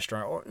together in a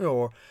restaurant,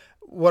 or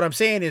what I'm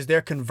saying is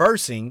they're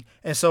conversing,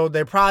 and so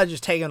they're probably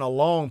just taking a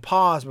long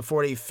pause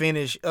before they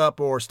finish up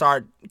or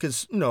start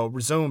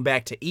resume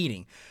back to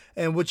eating.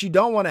 And what you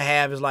don't want to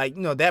have is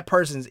that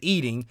person's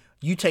eating,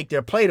 you take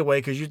their plate away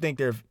because you think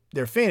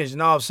they're finished,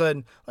 and all of a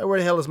sudden, where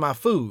the hell is my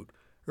food,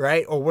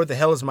 right? Or where the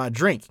hell is my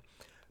drink?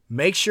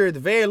 Make sure at the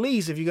very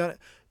least, if you're gonna,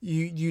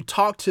 you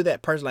talk to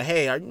that person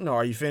hey,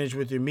 are you finished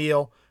with your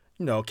meal?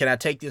 Can I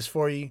take this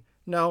for you?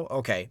 No?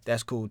 Okay,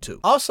 that's cool too.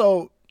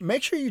 Also,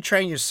 make sure you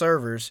train your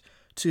servers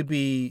to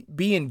be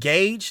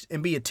engaged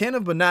and be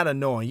attentive, but not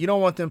annoying. You don't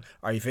want them,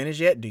 are you finished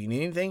yet? Do you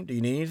need anything? Do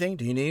you need anything?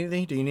 Do you need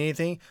anything? Do you need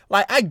anything?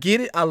 I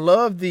get it. I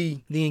love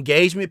the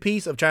engagement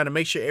piece of trying to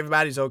make sure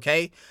everybody's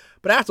okay.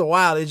 But after a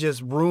while, it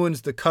just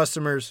ruins the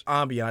customer's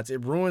ambiance.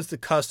 It ruins the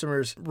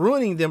customers,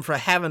 ruining them for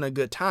having a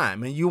good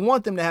time. And you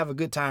want them to have a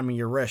good time in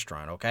your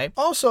restaurant, okay?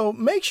 Also,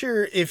 make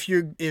sure if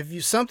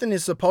something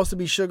is supposed to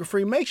be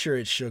sugar-free, make sure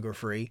it's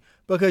sugar-free,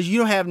 because you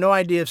don't have no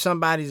idea if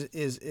somebody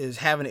is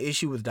having an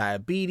issue with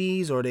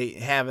diabetes, or they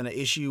having an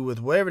issue with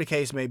whatever the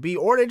case may be,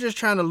 or they're just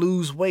trying to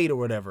lose weight or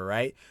whatever,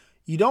 right?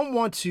 You don't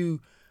want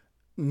to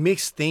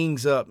mix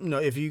things up.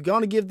 If you're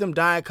going to give them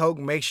Diet Coke,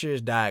 make sure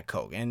it's Diet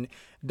Coke. And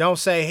don't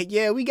say, hey,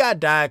 yeah, we got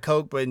Diet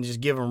Coke, but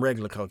just give them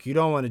regular Coke. You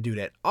don't want to do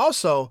that.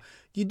 Also,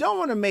 you don't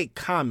want to make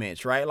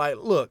comments, right?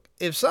 Look,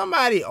 if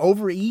somebody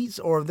overeats,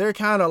 or if they're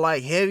kind of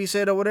heavy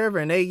set or whatever,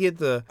 and they get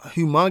the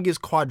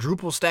humongous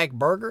quadruple stack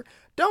burger,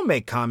 don't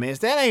make comments.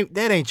 That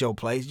ain't your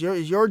place.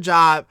 Your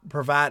job,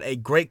 provide a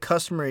great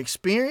customer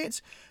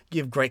experience,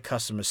 give great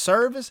customer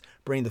service,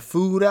 bring the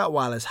food out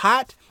while it's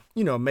hot,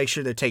 make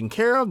sure they're taken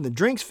care of, the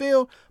drinks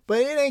filled, but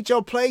it ain't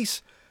your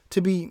place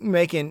to be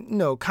making,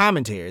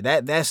 commentary.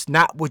 That's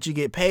not what you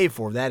get paid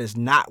for. That is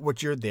not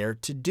what you're there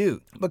to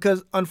do.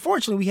 Because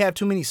unfortunately, we have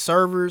too many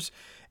servers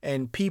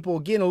and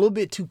people getting a little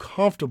bit too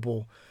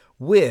comfortable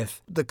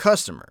with the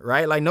customer,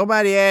 right?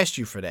 Nobody asked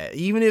you for that.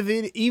 Even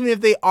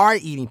if they are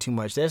eating too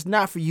much, that's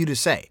not for you to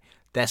say.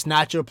 That's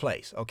not your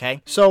place,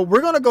 okay? So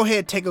we're going to go ahead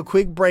and take a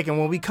quick break, and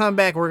when we come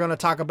back, we're going to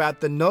talk about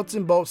the nuts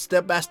and bolts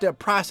step-by-step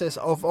process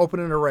of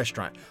opening a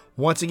restaurant.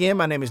 Once again,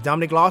 my name is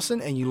Dominic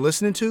Lawson, and you're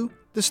listening to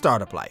The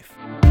Startup Life.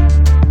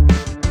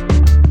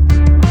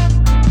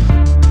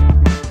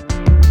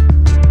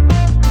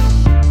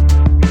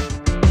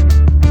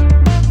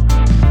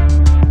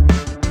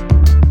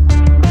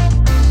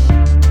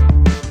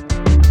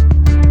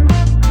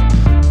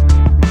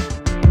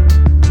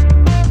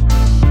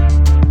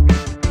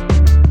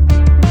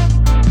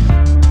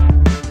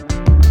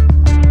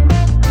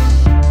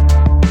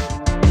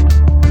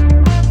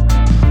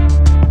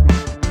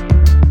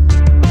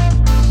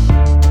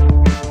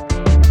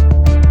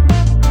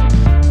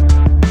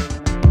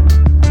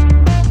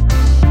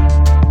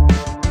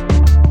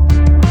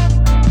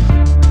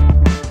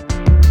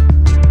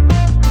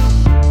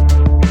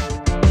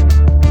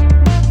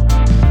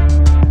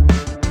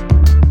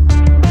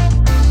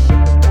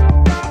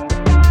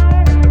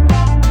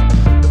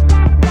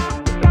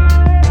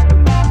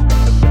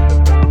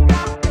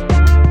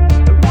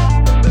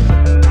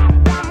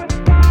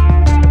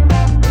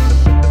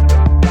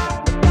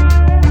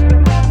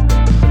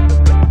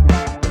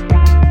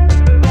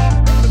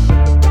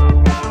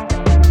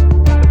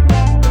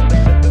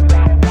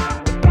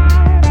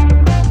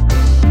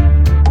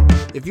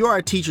 are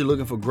a teacher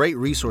looking for great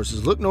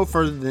resources, look no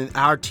further than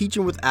our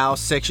Teaching with Al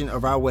section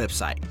of our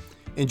website.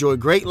 Enjoy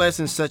great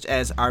lessons such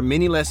as our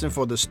mini lesson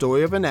for the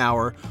story of an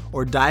hour,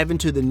 or dive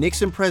into the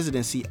Nixon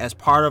presidency as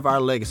part of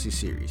our legacy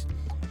series.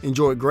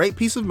 Enjoy great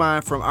peace of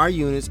mind from our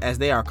units as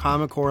they are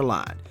Common Core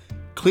aligned.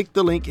 Click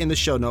the link in the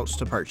show notes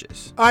to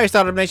purchase. All right,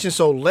 Startup Nation,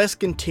 so let's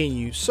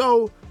continue.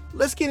 So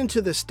let's get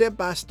into the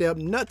step-by-step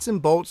nuts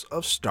and bolts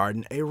of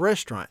starting a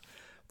restaurant.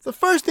 The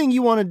first thing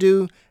you want to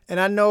do, and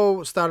I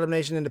know Startup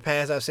Nation in the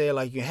past I've said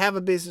like you have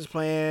a business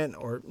plan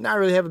or not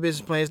really have a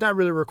business plan. It's not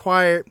really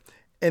required.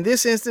 In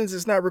this instance,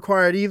 it's not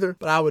required either,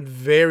 but I would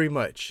very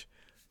much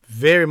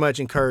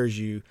encourage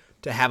you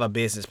to have a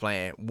business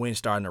plan when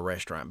starting a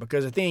restaurant,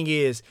 because the thing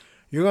is,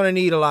 you're going to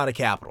need a lot of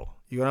capital.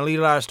 You're going to need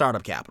a lot of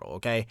startup capital,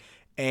 okay?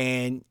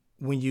 And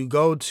when you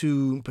go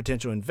to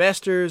potential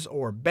investors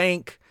or a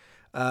bank,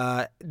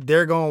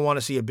 they're going to want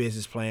to see a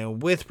business plan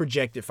with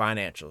projected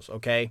financials,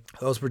 okay?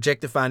 Those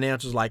projected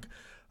financials like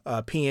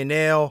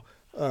P&L,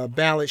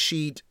 balance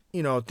sheet,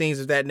 things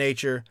of that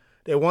nature.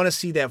 They want to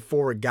see that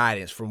forward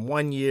guidance from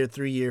 1 year,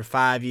 3 year,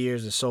 5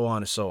 years, and so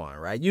on,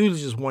 right? Usually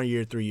just 1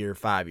 year, 3 year,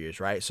 5 years,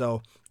 right?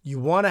 So you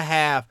want to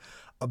have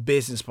a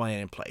business plan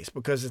in place,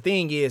 because the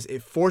thing is,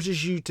 it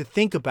forces you to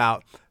think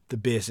about the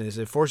business.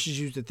 It forces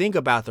you to think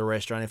about the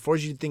restaurant. It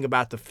forces you to think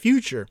about the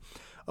future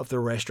of the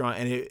restaurant,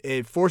 and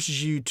it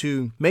forces you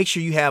to make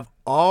sure you have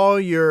all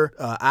your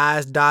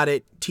I's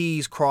dotted,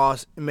 T's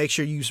crossed, and make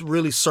sure you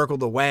really circle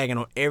the wagon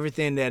on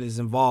everything that is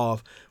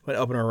involved when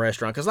opening a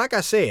restaurant. Because like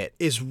I said,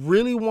 it's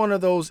really one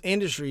of those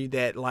industries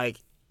that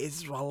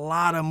it's a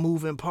lot of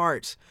moving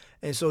parts.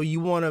 And so you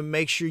want to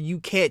make sure you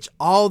catch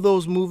all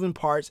those moving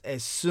parts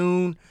as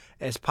soon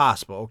as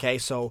possible. Okay,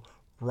 so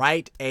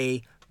write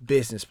a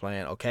business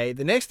plan. Okay,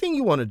 the next thing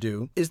you want to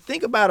do is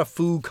think about a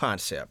food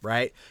concept,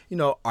 right?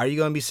 Are you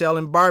going to be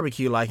selling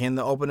barbecue like in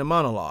the opening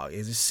monologue?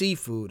 Is it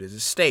seafood? Is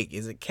it steak?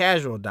 Is it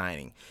casual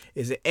dining?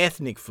 Is it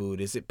ethnic food?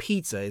 Is it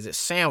pizza? Is it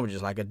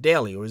sandwiches like a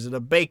deli, or is it a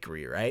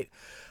bakery, right?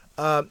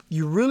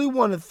 You really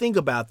want to think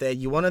about that.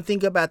 You want to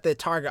think about that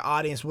target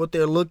audience, what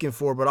they're looking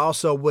for, but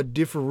also what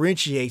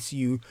differentiates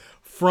you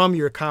from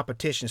your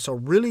competition. So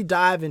really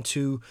dive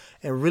into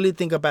and really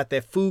think about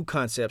that food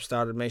concept,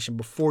 Startup Nation,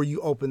 before you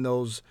open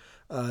those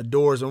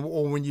doors,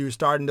 or when you're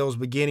starting those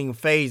beginning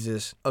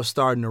phases of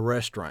starting a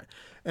restaurant.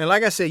 And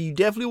like I said, you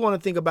definitely want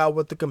to think about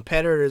what the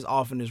competitor is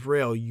offering as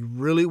well. You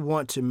really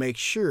want to make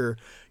sure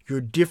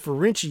you're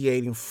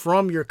differentiating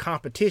from your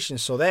competition,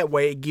 so that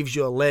way it gives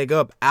you a leg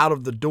up out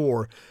of the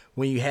door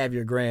when you have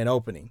your grand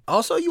opening.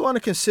 Also, you want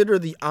to consider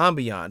the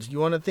ambiance. You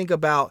want to think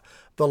about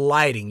the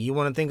lighting. You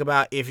want to think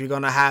about if you're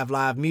going to have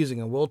live music,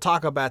 and we'll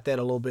talk about that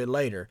a little bit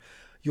later.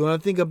 You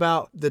want to think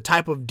about the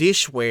type of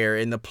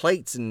dishware and the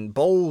plates and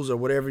bowls or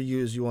whatever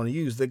you want to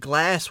use, the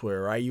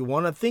glassware, right? You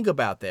want to think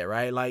about that,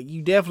 right? Like,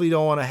 you definitely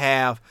don't want to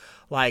have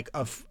like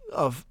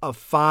a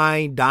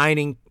fine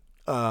dining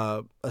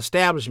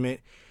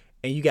establishment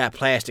and you got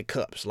plastic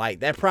cups.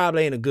 Like, that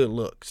probably ain't a good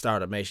look,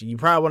 Startup Nation. You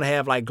probably want to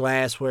have like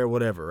glassware,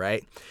 whatever,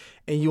 right?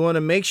 And you want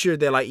to make sure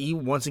that, like,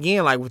 once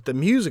again, like with the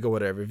music or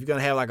whatever, if you're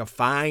going to have like a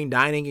fine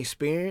dining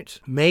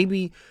experience,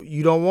 maybe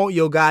you don't want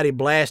Yo Gotti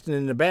blasting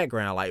in the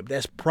background. Like,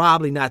 that's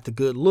probably not the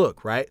good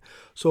look, right?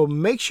 So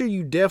make sure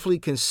you definitely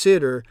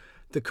consider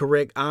the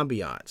correct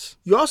ambiance.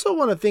 You also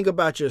want to think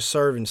about your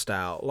serving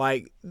style.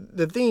 Like,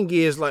 the thing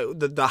is, like,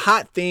 the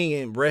hot thing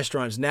in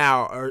restaurants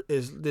now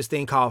is this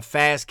thing called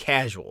fast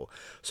casual.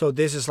 So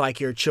this is like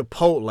your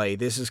Chipotle.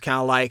 This is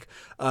kind of like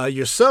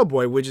your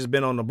Subway, which has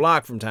been on the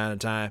block from time to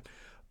time.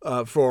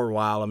 For a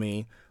while,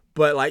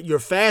 but like your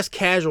fast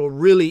casual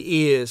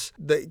really is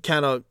the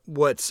kind of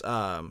what's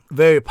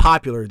very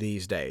popular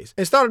these days.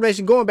 And Startup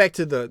Nation, going back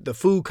to the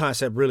food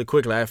concept really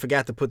quickly, I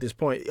forgot to put this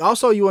point.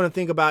 Also, you want to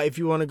think about if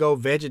you want to go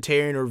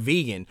vegetarian or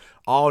vegan,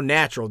 all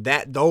natural,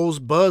 that those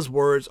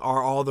buzzwords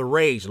are all the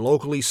rage,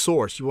 locally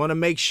sourced. You want to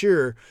make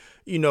sure,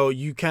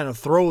 you kind of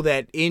throw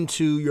that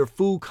into your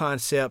food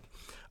concept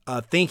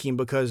thinking,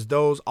 because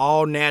those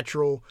all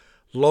natural,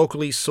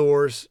 locally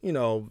sourced,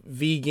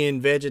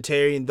 vegan,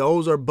 vegetarian,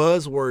 those are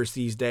buzzwords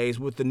these days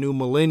with the new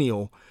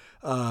millennial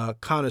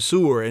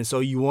connoisseur. And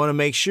so you want to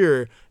make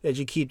sure that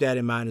you keep that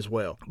in mind as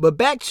well. But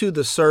back to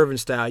the serving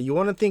style, you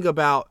want to think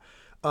about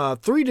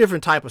 3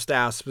 different type of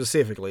styles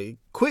specifically.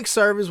 Quick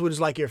service, which is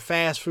like your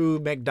fast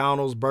food,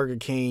 McDonald's, Burger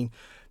King,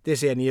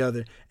 this, that, and the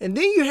other. And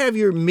then you have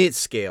your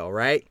mid-scale,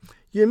 right?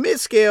 Your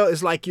mid-scale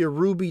is like your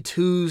Ruby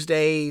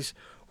Tuesdays,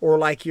 or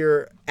like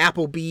your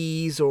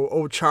Applebee's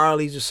or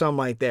Charlie's or something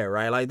like that,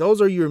 right? Like, those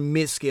are your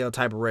mid-scale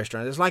type of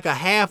restaurants. It's like a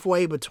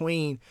halfway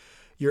between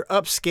your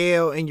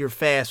upscale and your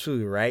fast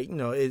food, right?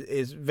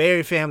 It's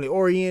very family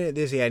oriented,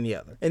 this, that, and the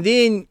other. And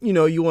then,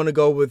 you want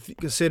to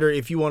consider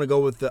if you want to go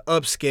with the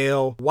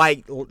upscale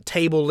white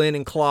table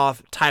linen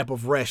cloth type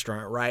of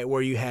restaurant, right?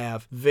 Where you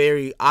have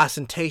very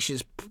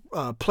ostentatious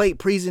plate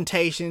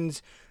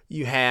presentations.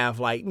 You have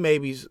like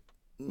maybe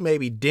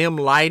maybe dim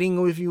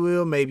lighting, if you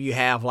will. Maybe you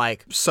have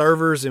like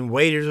servers and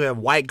waiters who have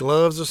white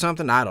gloves or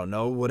something. I don't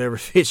know, whatever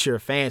fits your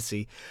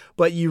fancy.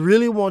 But you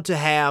really want to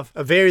have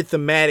a very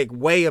thematic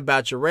way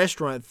about your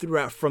restaurant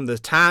throughout, from the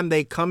time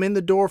they come in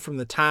the door, from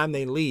the time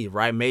they leave,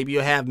 right? Maybe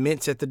you'll have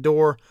mints at the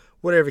door,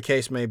 whatever the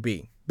case may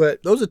be.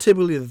 But those are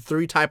typically the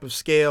 3 type of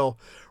scale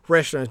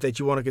restaurants that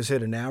you want to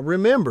consider. Now,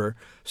 remember,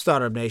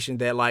 Startup Nation,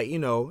 that like,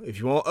 if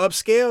you want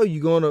upscale,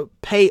 you're going to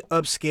pay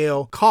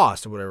upscale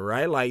cost or whatever,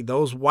 right? Like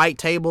those white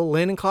table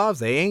linen cloths,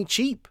 they ain't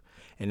cheap.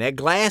 And that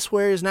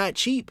glassware is not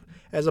cheap,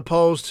 as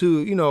opposed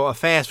to, a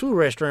fast food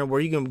restaurant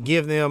where you can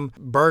give them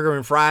burger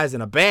and fries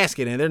in a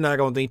basket and they're not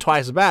going to think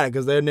twice about it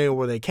because they know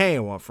where they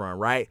came from,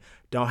 right?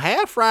 Don't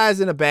have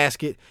fries in a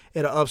basket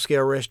at an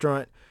upscale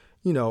restaurant.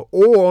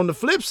 Or on the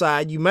flip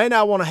side, you may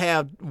not want to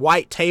have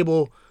white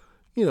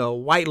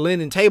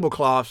linen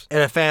tablecloths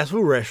at a fast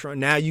food restaurant.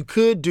 Now, you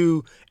could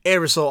do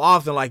every so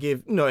often, like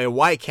if, at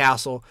White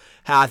Castle,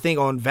 how I think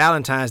on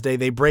Valentine's Day,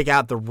 they break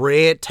out the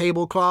red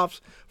tablecloths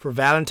for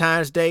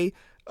Valentine's Day.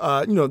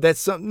 That's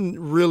something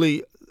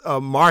really a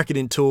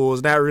marketing tool.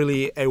 It's not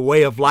really a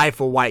way of life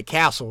for White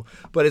Castle,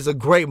 but it's a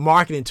great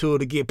marketing tool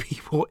to get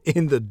people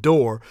in the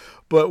door.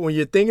 But when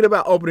you're thinking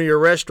about opening your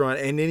restaurant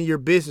and in your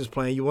business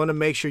plan, you want to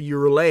make sure you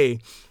relay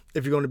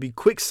if you're going to be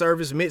quick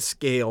service,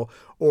 mid-scale,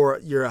 or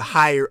you're a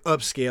higher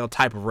upscale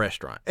type of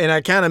restaurant. And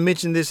I kind of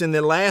mentioned this in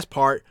the last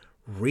part,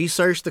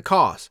 research the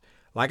cost.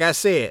 Like I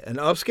said, an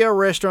upscale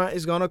restaurant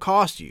is going to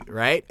cost you,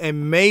 right?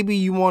 And maybe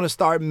you want to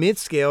start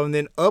mid-scale and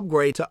then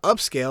upgrade to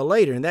upscale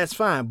later, and that's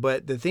fine.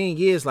 But the thing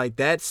is, like,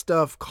 that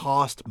stuff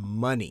costs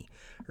money,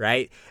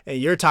 right? And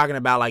you're talking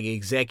about like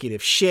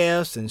executive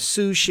chefs and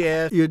sous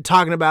chefs. You're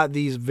talking about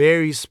these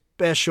very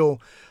special,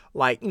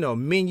 like,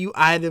 menu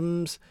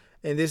items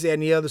and this, that,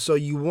 and the other. So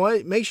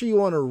make sure you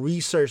want to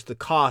research the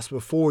cost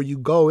before you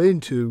go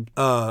into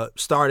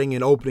starting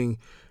and opening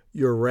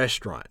your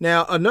restaurant.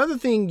 Now, another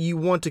thing you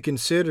want to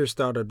consider,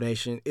 Startup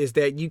Nation, is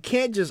that you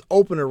can't just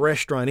open a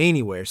restaurant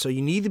anywhere. So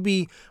you need to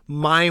be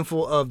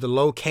mindful of the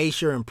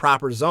location and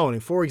proper zoning.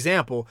 For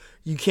example,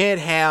 you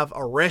can't have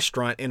a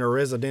restaurant in a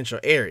residential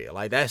area.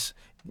 Like that's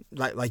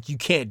like you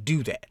can't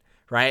do that,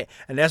 right?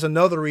 And that's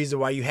another reason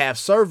why you have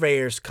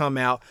surveyors come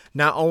out,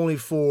 not only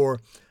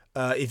for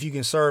if you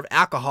can serve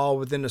alcohol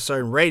within a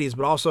certain radius,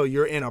 but also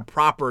you're in a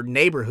proper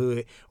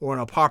neighborhood or in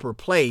a proper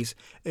place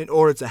in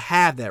order to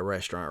have that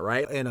restaurant,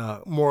 right? In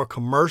a more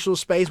commercial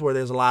space where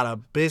there's a lot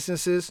of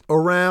businesses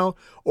around,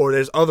 or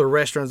there's other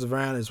restaurants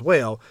around as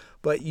well,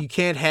 but you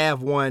can't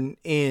have one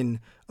in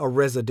a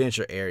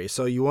residential area.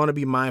 So you want to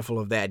be mindful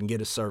of that and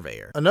get a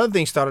surveyor. Another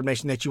thing, Startup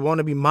Nation, that you want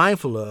to be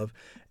mindful of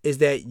is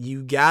that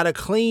you got to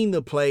clean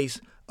the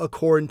place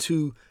according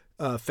to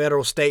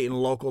federal, state, and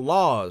local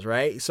laws,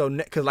 right? So,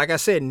 because like I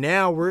said,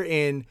 now we're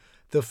in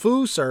the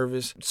food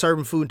service,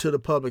 serving food to the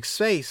public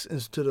space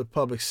and to the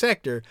public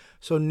sector.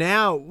 So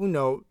now,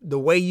 the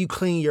way you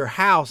clean your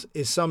house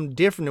is something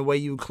different than the way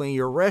you clean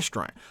your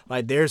restaurant.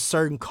 Like there's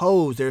certain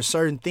codes, there's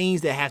certain things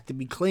that have to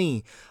be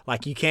clean.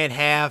 Like you can't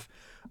have,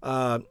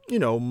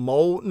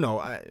 mold. No,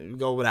 I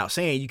go without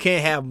saying, you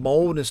can't have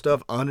mold and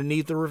stuff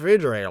underneath the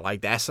refrigerator.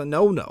 Like that's a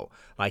no-no.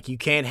 Like you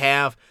can't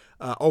have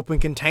open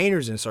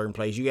containers in certain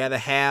places. You got to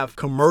have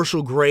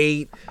commercial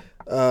grade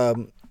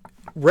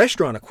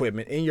restaurant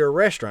equipment in your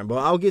restaurant. But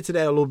I'll get to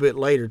that a little bit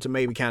later to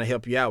maybe kind of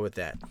help you out with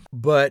that.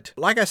 But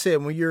like I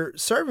said, when you're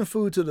serving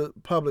food to the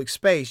public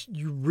space,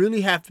 you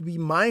really have to be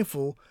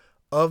mindful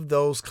of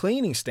those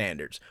cleaning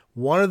standards.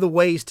 One of the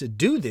ways to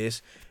do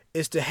this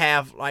is to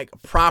have like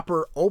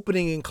proper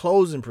opening and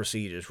closing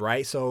procedures,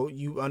 right? So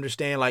you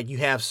understand, like you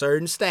have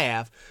certain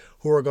staff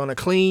who are going to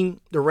clean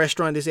the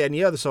restaurant, this, that, and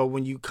the other. So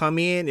when you come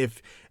in,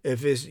 if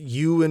it's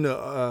you and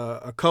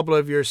a couple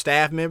of your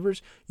staff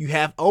members, you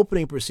have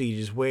opening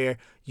procedures where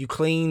you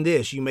clean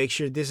this, you make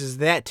sure this is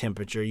that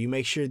temperature, you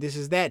make sure this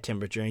is that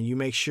temperature, and you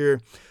make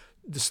sure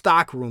the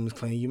stock room is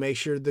clean, you make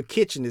sure the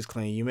kitchen is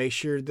clean, you make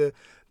sure the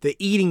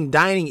eating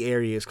dining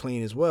area is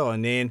clean as well.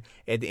 And then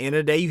at the end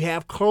of the day, you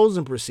have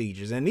closing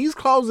procedures. And these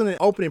closing and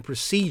opening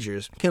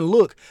procedures can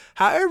look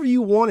however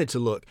you want it to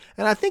look.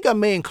 And I think I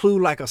may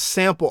include like a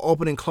sample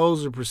opening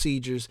closing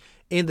procedures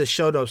in the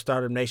Show Dope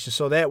Startup Nation.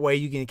 So that way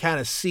you can kind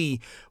of see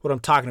what I'm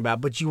talking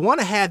about. But you want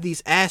to have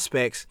these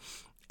aspects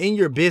in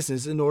your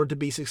business in order to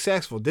be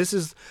successful. This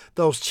is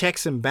those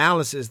checks and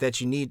balances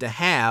that you need to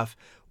have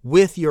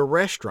with your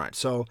restaurant.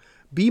 So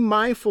be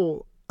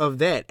mindful of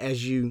that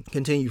as you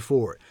continue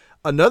forward.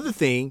 Another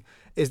thing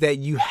is that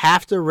you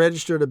have to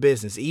register the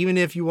business. Even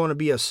if you want to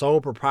be a sole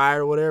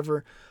proprietor or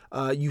whatever,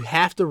 you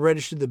have to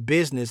register the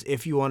business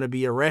if you want to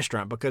be a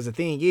restaurant. Because the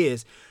thing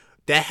is,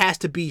 that has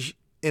to be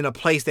in a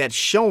place that's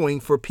showing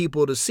for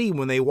people to see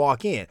when they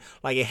walk in.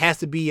 Like it has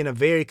to be in a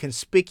very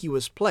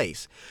conspicuous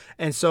place.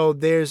 And so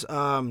there's,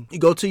 you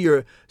go to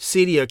your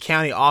city or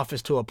county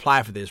office to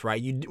apply for this,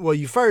 right?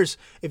 You first,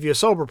 if you're a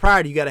sole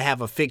proprietor, you got to have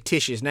a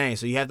fictitious name.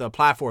 So you have to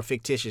apply for a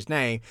fictitious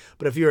name.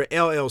 But if you're an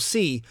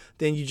LLC,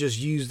 then you just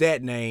use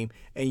that name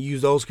and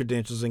use those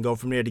credentials and go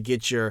from there to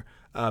get your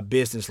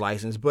business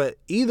license. But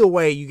either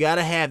way, you got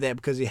to have that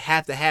because you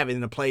have to have it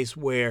in a place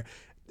where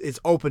it's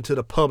open to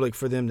the public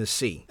for them to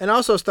see. And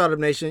also, Startup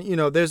Nation,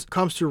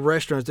 comes to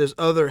restaurants, there's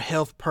other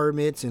health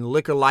permits and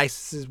liquor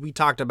licenses. We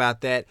talked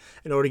about that.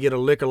 In order to get a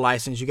liquor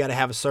license, you got to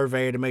have a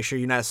surveyor to make sure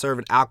you're not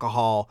serving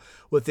alcohol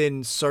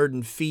within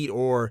certain feet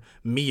or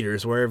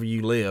meters, wherever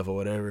you live or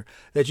whatever,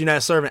 that you're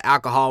not serving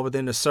alcohol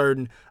within a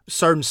certain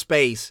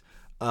space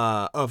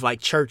of like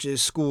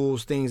churches,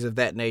 schools, things of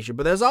that nature.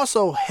 But there's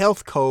also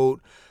health code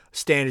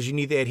standards you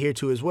need to adhere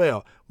to as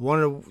well.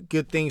 One of the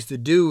good things to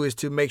do is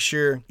to make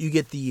sure you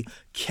get the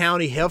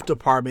county health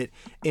department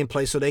in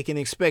place so they can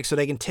inspect, so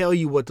they can tell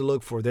you what to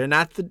look for. They're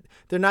not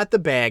the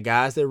bad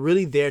guys. They're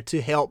really there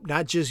to help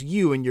not just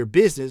you and your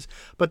business,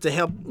 but to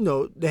help,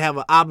 they have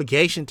an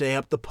obligation to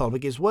help the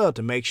public as well,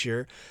 to make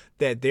sure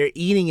that they're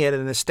eating at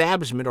an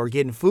establishment or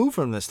getting food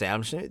from an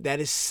establishment that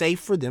is safe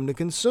for them to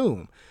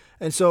consume.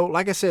 And so,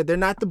 like I said, they're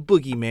not the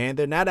boogeyman.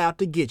 They're not out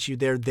to get you.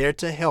 They're there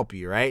to help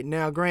you, right?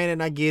 Now, granted,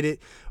 I get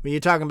it. When you're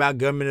talking about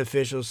government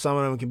officials, some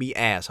of them can be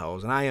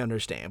assholes, and I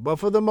understand. But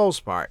for the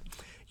most part,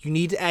 you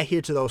need to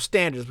adhere to those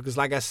standards because,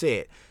 like I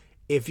said,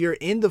 if you're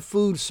in the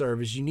food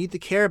service, you need to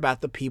care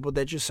about the people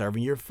that you're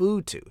serving your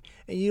food to.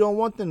 And you don't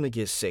want them to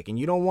get sick, and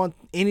you don't want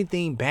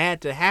anything bad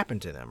to happen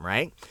to them,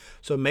 right?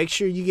 So make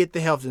sure you get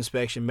the health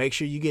inspection. Make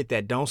sure you get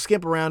that. Don't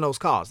skip around those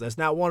costs. That's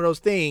not one of those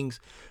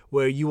things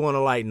where you want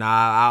to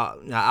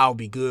I'll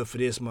be good for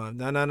this month.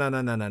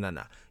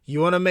 No. You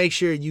want to make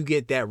sure you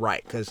get that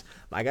right because,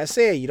 like I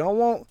said, you don't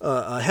want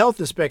a health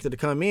inspector to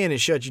come in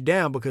and shut you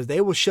down because they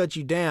will shut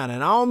you down.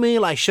 And I don't mean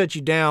like shut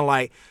you down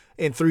like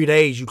in 3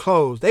 days you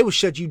close. They will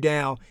shut you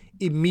down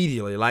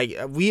immediately. Like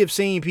we have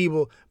seen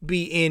people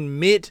be in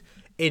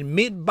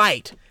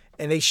mid-bite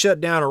and they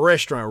shut down a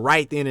restaurant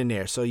right then and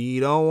there. So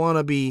you don't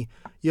want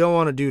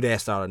to do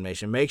that, Startup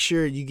Nation. Make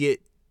sure you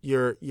get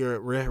your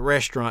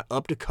restaurant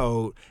up to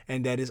code,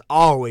 and that is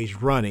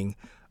always running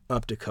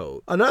up to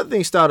code. Another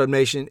thing, Startup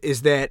Nation,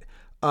 is that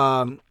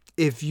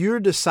if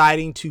you're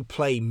deciding to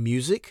play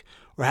music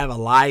or have a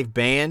live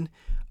band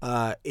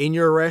in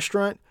your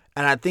restaurant,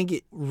 and I think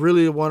it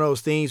really one of those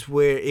things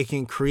where it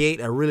can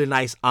create a really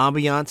nice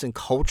ambiance and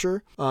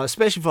culture,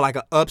 especially for like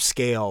an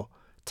upscale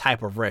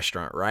type of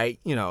restaurant,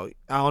 right? I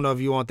don't know if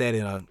you want that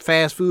in a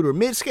fast food or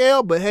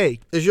mid-scale, but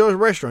hey, it's your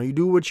restaurant. You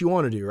do what you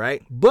want to do,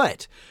 right?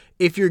 But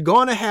if you're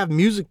going to have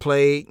music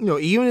played,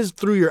 even if it's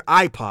through your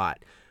iPod,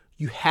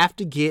 you have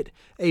to get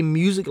a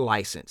music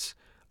license,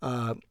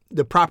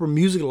 the proper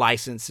music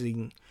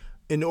licensing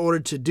in order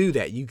to do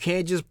that. You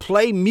can't just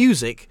play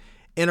music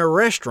in a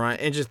restaurant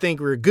and just think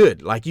we're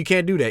good. Like you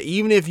can't do that.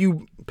 Even if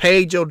you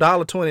paid your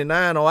 $1.29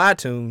 on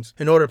iTunes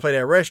in order to play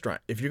that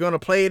restaurant. If you're going to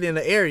play it in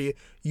the area,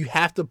 you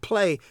have to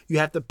pay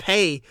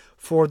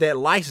for that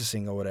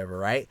licensing or whatever,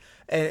 right?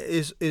 And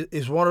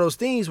it's one of those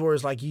things where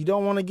it's like you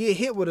don't want to get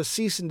hit with a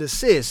cease and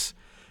desist,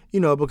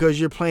 because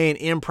you're playing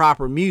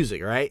improper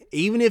music, right?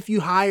 Even if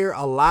you hire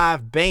a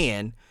live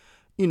band,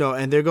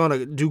 and they're going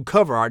to do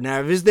cover art. Now,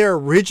 if it's their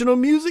original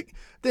music,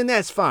 then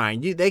that's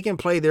fine. They can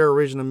play their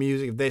original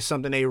music if there's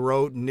something they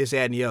wrote and this,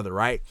 that, and the other,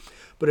 right?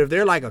 But if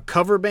they're like a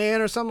cover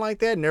band or something like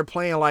that, and they're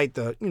playing like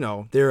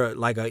they're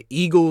like a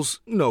Eagles,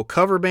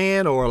 cover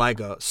band or like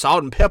a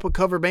Salt and Pepper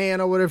cover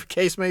band or whatever the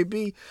case may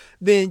be,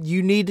 then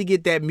you need to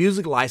get that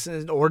music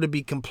license in order to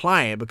be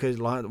compliant because,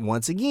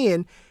 once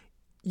again,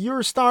 you're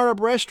a startup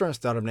restaurant,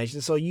 Startup Nation,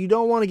 so you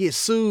don't want to get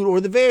sued or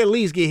at the very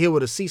least get hit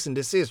with a cease and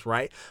desist,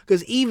 right?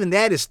 Because even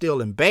that is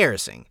still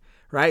embarrassing,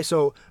 right?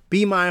 So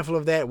be mindful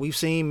of that. We've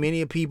seen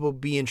many people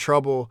be in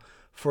trouble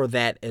for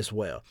that as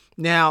well.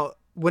 Now,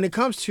 when it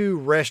comes to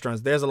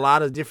restaurants, there's a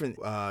lot of different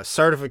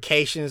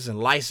certifications and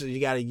licenses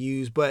you got to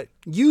use, but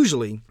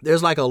usually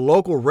there's like a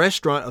local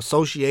restaurant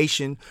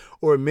association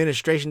or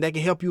administration that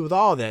can help you with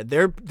all that.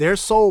 Their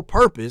sole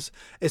purpose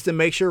is to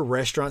make sure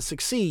restaurants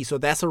succeed. So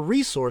that's a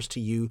resource to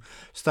you,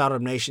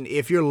 Startup Nation,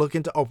 if you're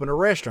looking to open a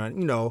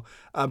restaurant.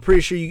 I'm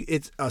pretty sure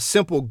it's a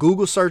simple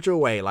Google search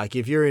away. Like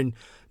if you're in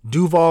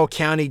Duval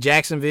County,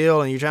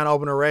 Jacksonville, and you're trying to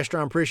open a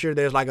restaurant, I'm pretty sure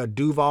there's like a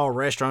Duval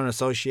Restaurant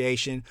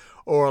Association,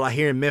 or like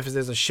here in Memphis,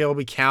 there's a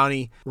Shelby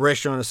County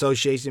Restaurant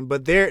Association,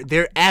 but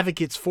they're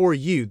advocates for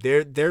you.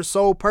 Their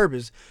sole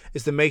purpose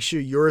is to make sure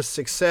you're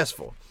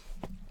successful.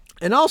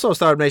 And also,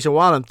 Startup Nation,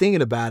 while I'm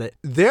thinking about it,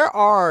 there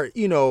are,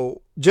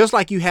 just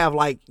like you have,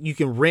 like you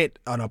can rent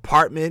an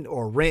apartment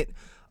or rent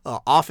an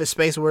office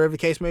space or whatever the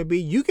case may be,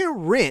 you can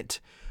rent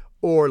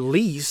or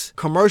lease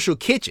commercial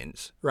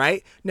kitchens,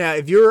 right? Now,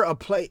 if you're a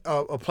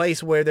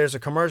place where there's a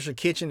commercial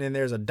kitchen and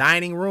there's a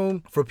dining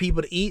room for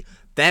people to eat,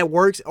 that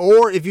works.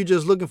 Or if you're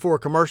just looking for a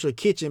commercial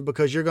kitchen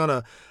because you're going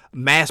to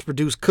mass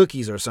produce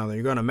cookies or something,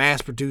 you're going to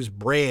mass produce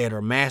bread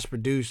or mass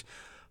produce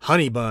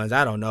honey buns,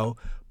 I don't know.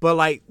 But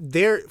like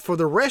for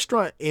the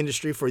restaurant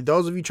industry, for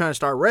those of you trying to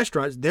start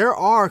restaurants, there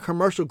are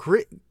commercial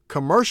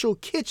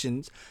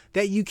kitchens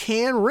that you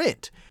can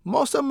rent.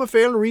 Most of them are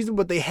fairly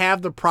reasonable, but they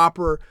have the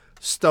proper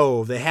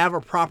stove, they have a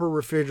proper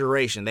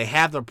refrigeration, they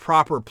have the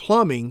proper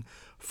plumbing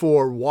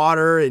for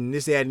water and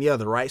this, that, and the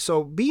other, right?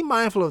 So be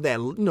mindful of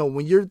that.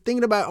 When you're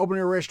thinking about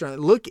opening a restaurant,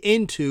 look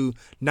into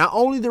not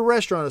only the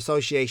restaurant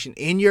association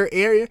in your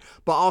area,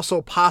 but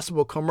also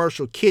possible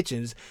commercial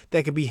kitchens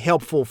that can be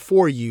helpful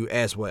for you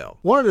as well.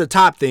 One of the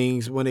top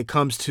things when it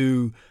comes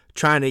to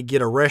trying to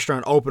get a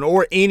restaurant open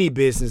or any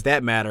business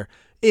that matter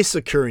is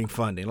securing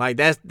funding. Like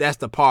that's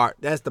the part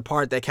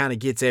that kind of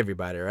gets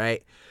everybody,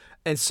 right?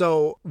 And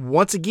so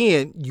once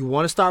again, you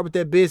want to start with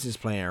that business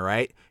plan,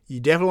 right? You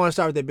definitely want to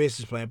start with that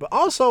business plan, but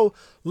also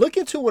look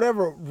into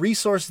whatever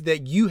resources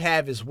that you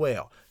have as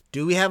well.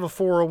 Do we have a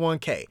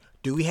 401k?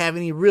 Do we have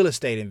any real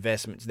estate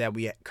investments that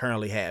we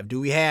currently have? Do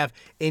we have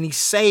any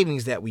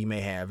savings that we may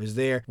have? Is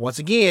there, once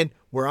again,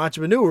 we're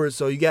entrepreneurs,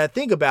 so you got to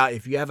think about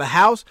if you have a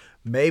house,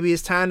 maybe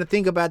it's time to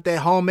think about that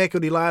home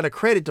equity line of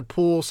credit to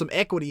pull some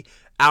equity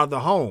out of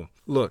the home.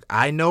 Look,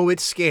 I know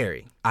it's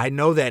scary. I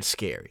know that's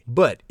scary.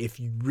 But if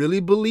you really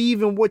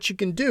believe in what you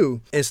can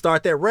do and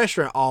start that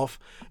restaurant off,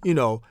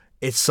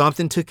 it's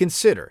something to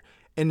consider.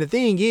 And the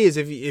thing is,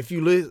 if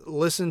you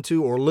listen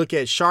to or look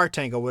at Shark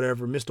Tank or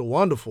whatever, Mr.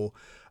 Wonderful,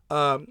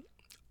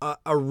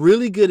 a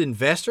really good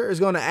investor is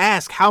going to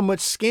ask how much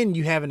skin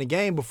you have in the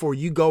game before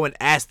you go and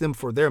ask them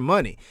for their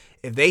money.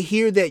 If they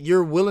hear that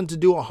you're willing to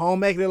do a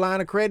home equity line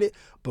of credit,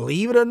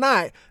 believe it or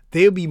not,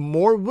 they'll be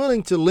more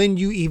willing to lend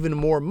you even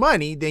more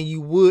money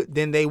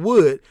than they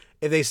would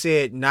if they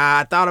said, nah,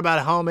 I thought about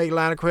a home equity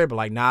line of credit,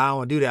 but nah, I don't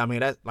want to do that. I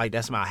mean,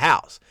 that's my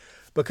house.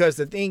 Because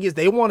the thing is,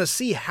 they want to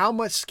see how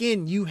much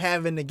skin you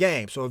have in the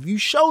game. So if you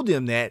show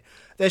them that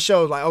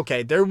shows like,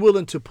 okay, they're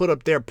willing to put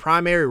up their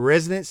primary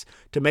residence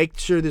to make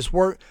sure this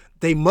works.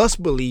 They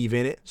must believe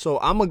in it. So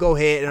I'm going to go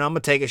ahead and I'm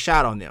going to take a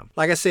shot on them.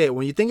 Like I said,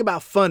 when you think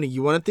about funding,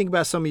 you want to think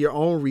about some of your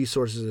own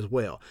resources as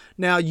well.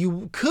 Now,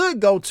 you could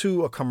go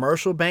to a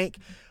commercial bank,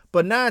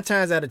 but 9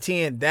 times out of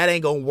 10, that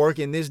ain't going to work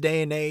in this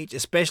day and age,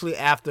 especially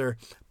after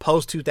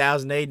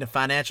post-2008 and the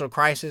financial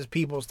crisis.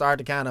 People start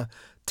to kind of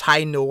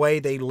tighten the way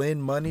they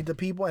lend money to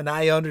people, and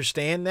I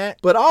understand that.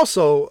 But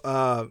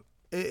also,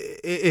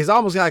 it's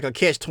almost like a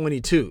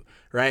catch-22,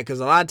 right? Because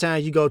a lot of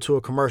times you go to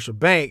a commercial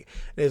bank,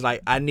 it's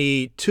like, I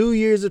need 2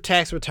 years of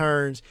tax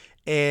returns,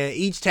 and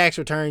each tax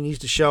return needs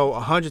to show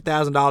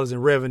 $100,000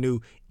 in revenue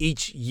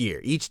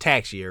each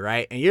tax year,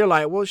 right? And you're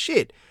like, well,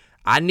 shit,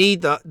 I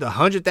need the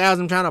 $100,000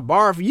 I'm trying to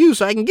borrow for you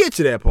so I can get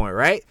to that point,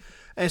 right?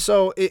 And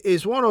so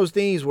it's one of those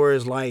things where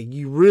it's like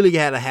you really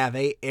got to have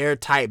a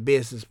airtight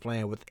business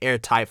plan with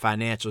airtight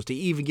financials to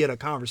even get a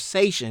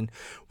conversation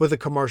with a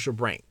commercial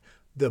bank.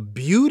 The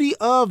beauty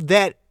of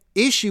that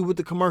issue with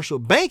the commercial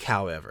bank,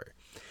 however,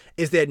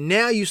 is that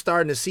now you're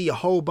starting to see a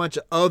whole bunch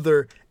of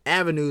other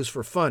avenues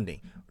for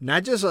funding.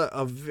 Not just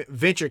a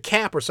venture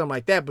cap or something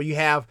like that, but you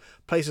have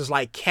places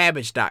like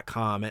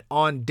Kabbage.com and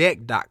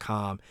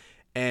OnDeck.com.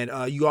 And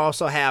you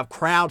also have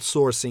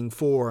crowdsourcing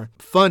for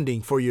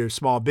funding for your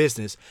small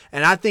business.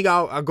 And I think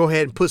I'll go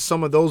ahead and put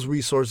some of those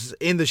resources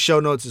in the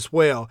show notes as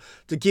well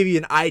to give you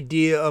an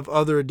idea of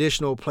other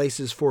additional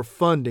places for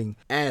funding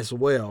as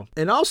well.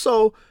 And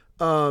also,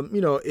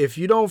 if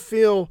you don't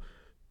feel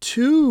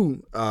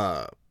too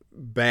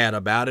bad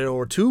about it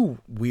or too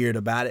weird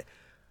about it,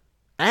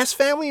 ask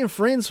family and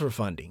friends for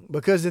funding.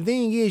 Because the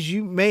thing is,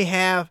 you may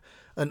have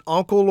an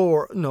uncle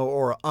or an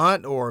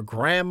aunt or a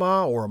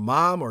grandma or a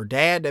mom or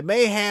dad that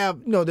may have,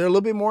 they're a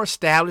little bit more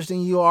established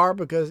than you are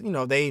because,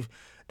 they've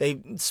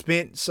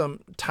spent some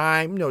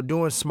time,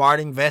 doing smart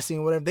investing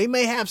or whatever. They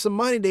may have some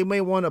money they may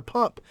want to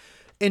pump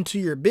into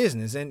your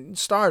business and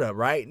startup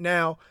right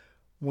now.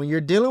 When you're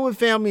dealing with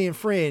family and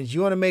friends,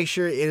 you want to make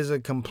sure it is a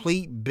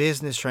complete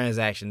business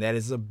transaction. That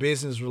is a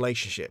business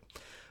relationship.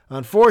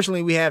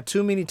 Unfortunately, we have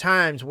too many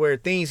times where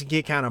things can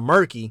get kind of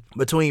murky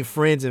between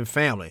friends and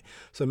family.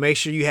 So make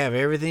sure you have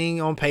everything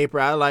on paper.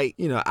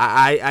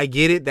 I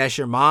get it. That's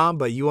your mom,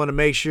 but you want to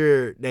make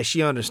sure that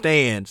she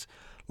understands,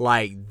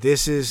 like,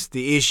 this is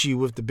the issue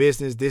with the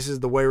business. This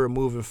is the way we're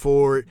moving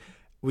forward.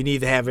 We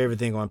need to have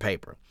everything on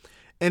paper.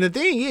 And the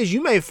thing is,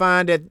 you may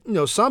find that,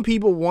 some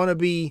people want to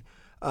be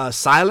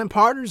silent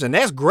partners, and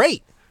that's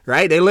great,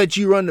 right? They let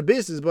you run the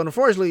business. But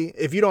unfortunately,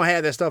 if you don't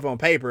have that stuff on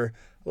paper,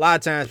 a lot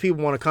of times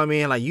people want to come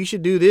in like, you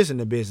should do this in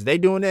the business. They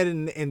doing that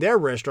in their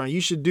restaurant.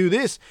 You should do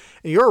this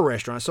in your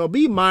restaurant. So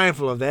be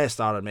mindful of that,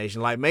 Startup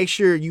Nation. Like, make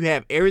sure you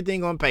have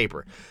everything on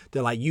paper.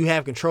 That like you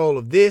have control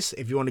of this.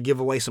 If you want to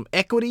give away some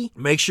equity,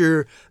 make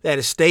sure that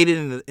it's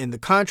stated in the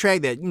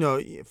contract that,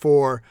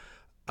 for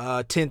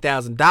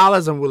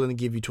 $10,000, I'm willing to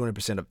give you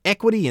 20% of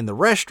equity in the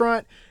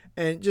restaurant.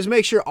 And just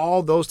make sure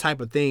all those type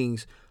of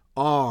things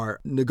are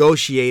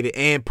negotiated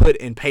and put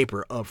in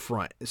paper up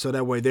front. So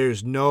that way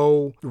there's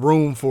no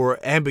room for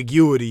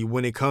ambiguity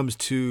when it comes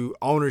to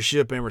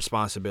ownership and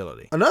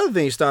responsibility. Another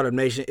thing, Startup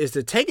Nation, is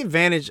to take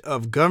advantage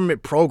of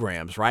government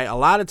programs, right? A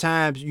lot of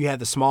times you have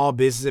the Small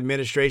Business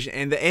Administration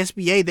and the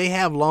SBA, they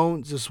have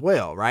loans as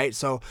well, right?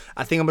 So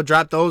I think I'm going to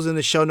drop those in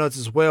the show notes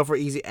as well for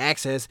easy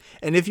access.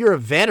 And if you're a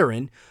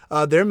veteran,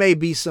 there may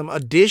be some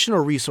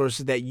additional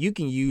resources that you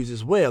can use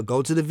as well.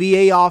 Go to the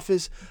VA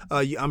office.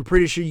 I'm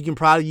pretty sure you can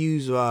probably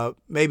use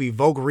maybe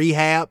Voc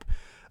Rehab.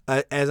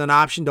 as an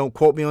option. Don't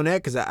quote me on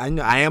that because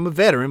I am a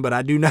veteran, but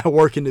I do not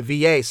work in the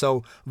VA.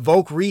 So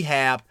Voc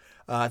Rehab,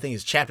 I think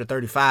it's chapter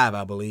 35,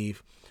 I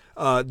believe.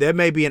 There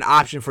may be an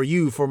option for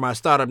you, for my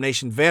Startup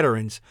Nation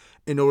veterans,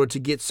 in order to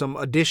get some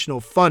additional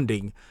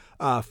funding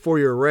for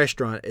your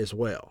restaurant as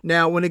well.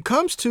 Now, when it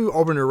comes to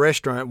opening a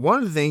restaurant, one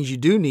of the things you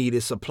do need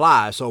is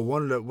supply. So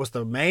what's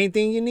the main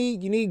thing you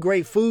need? You need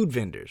great food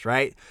vendors,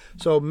 right?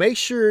 So make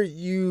sure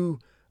you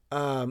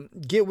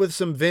get with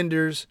some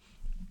vendors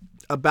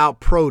about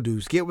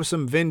produce, get with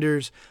some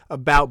vendors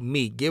about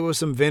meat, get with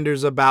some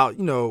vendors about,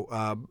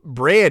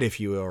 bread,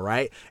 if you will,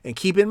 right? And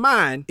keep in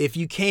mind, if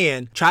you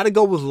can, try to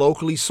go with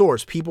locally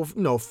sourced people,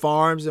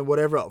 farms and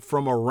whatever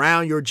from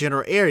around your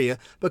general area,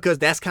 because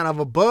that's kind of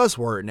a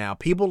buzzword now.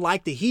 People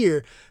like to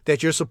hear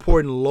that you're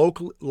supporting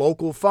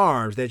local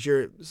farms, that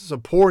you're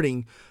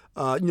supporting,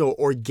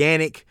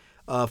 organic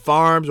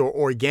farms or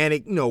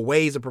organic,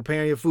 ways of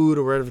preparing your food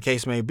or whatever the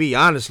case may be.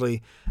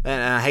 Honestly,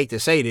 and I hate to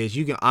say this,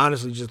 you can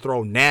honestly just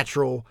throw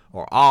natural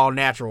or all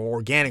natural or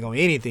organic on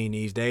anything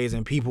these days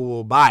and people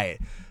will buy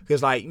it.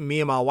 Because like me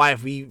and my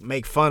wife, we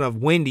make fun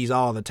of Wendy's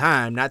all the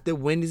time. Not that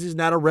Wendy's is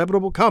not a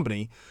reputable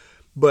company,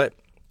 but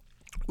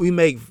we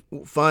make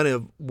fun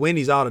of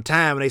Wendy's all the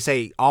time and they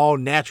say all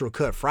natural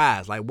cut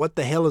fries. Like, what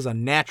the hell is a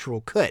natural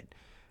cut,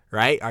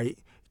 right?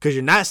 Because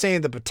you're not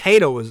saying the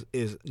potato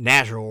is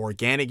natural or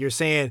organic. You're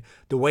saying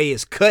the way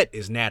it's cut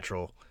is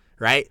natural,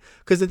 right?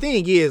 Because the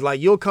thing is,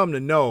 like, you'll come to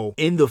know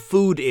in the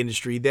food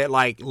industry that,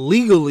 like,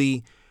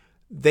 legally,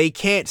 they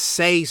can't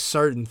say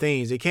certain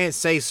things. They can't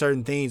say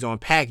certain things on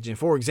packaging.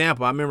 For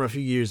example, I remember a few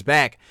years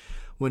back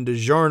when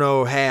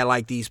DiGiorno had,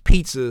 like, these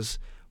pizzas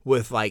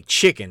with, like,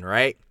 chicken,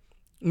 right?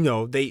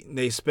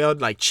 They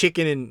spelled, like,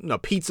 chicken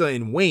and pizza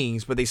and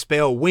wings, but they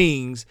spell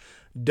wings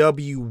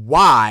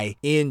WYNGZ.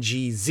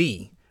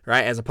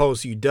 Right, as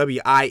opposed to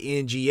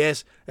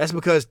WINGS. That's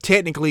because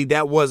technically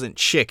that wasn't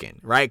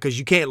chicken, right? Because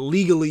you can't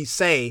legally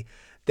say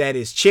that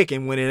it's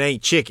chicken when it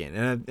ain't chicken.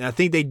 And I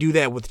think they do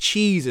that with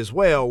cheese as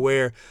well,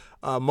 where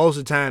most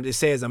of the time it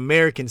says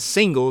American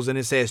Singles and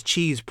it says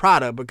cheese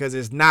product because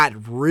it's not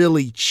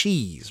really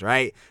cheese,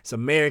 right? It's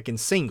American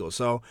Singles.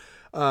 So,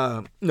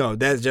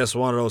 that's just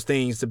one of those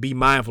things to be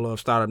mindful of,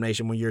 Startup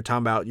Nation, when you're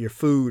talking about your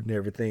food and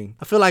everything.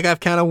 I feel like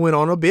I've kind of went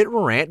on a bit of a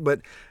rant,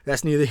 but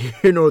that's neither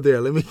here nor there.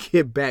 Let me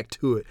get back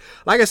to it.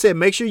 Like I said,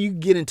 make sure you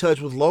get in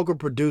touch with local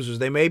producers.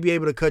 They may be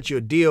able to cut you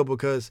a deal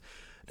because,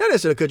 not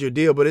necessarily cut you a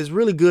deal, but it's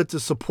really good to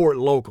support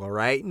local,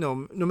 right?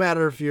 No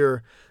matter if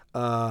you're,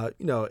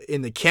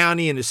 in the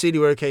county, in the city,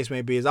 whatever the case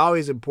may be, it's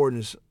always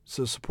important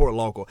to support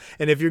local.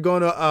 And if you're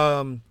going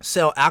to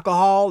sell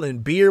alcohol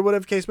and beer,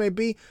 whatever the case may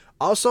be,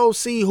 also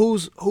see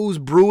who's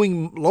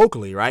brewing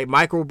locally, right?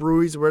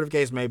 Microbreweries, whatever the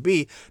case may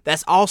be.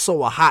 That's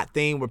also a hot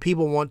thing where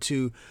people want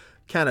to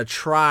kind of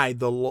try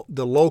the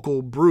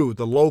local brew,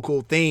 the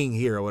local thing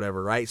here or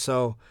whatever, right?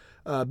 So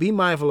be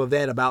mindful of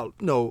that about,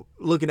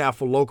 looking out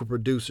for local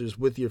producers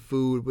with your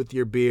food, with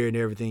your beer and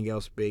everything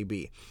else,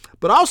 baby.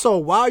 But also,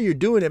 while you're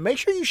doing it, make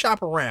sure you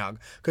shop around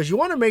because you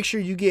want to make sure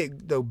you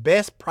get the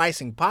best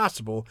pricing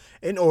possible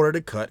in order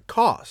to cut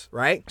costs,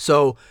 right?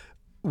 So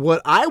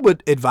what I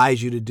would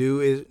advise you to do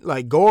is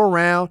like go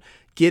around,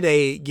 get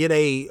a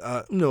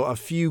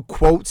few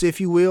quotes,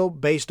 if you will,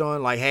 based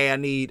on like, hey, I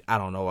need,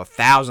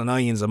 1,000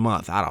 onions a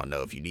month. I don't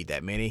know if you need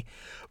that many,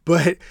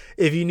 but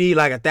if you need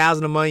like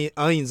 1,000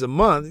 onions a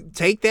month,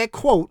 take that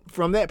quote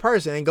from that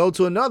person and go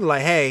to another,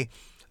 like, hey,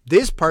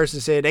 this person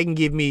said they can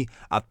give me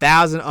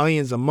 1,000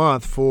 onions a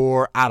month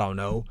for,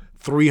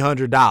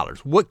 $300.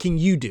 What can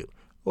you do?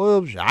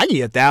 Well, I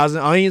get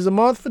 1,000 onions a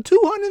month for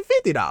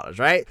 $250,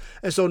 right?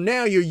 And so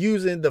now you're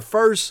using the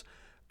first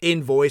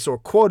invoice or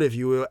quote, if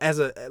you will,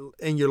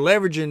 and you're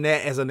leveraging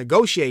that as a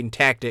negotiating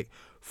tactic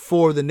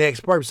for the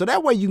next purpose. So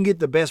that way you can get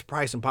the best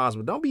pricing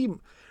possible. Don't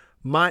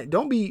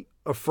be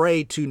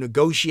afraid to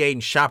negotiate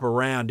and shop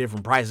around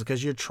different prices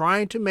because you're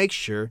trying to make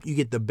sure you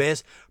get the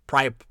best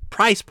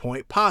price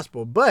point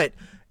possible. But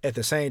at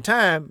the same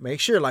time, make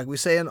sure, like we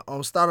say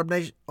on Startup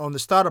Nation, on the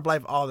Startup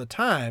Life all the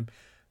time,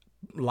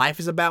 life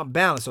is about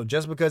balance. So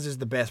just because it's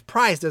the best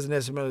price doesn't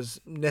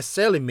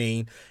necessarily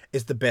mean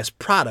it's the best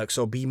product.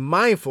 So be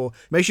mindful.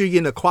 Make sure you're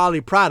getting a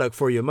quality product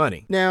for your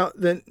money. Now,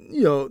 then,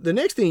 the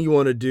next thing you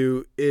want to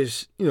do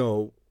is,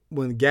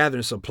 when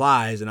gathering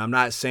supplies, and I'm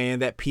not saying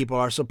that people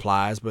are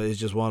supplies, but it's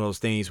just one of those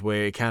things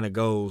where it kind of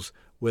goes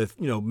with,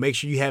 make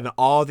sure you have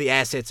all the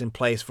assets in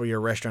place for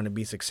your restaurant to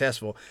be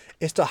successful.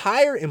 It's to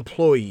hire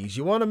employees.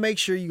 You want to make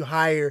sure you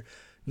hire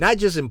not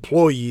just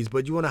employees,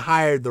 but you want to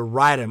hire the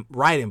right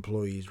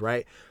employees,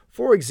 right?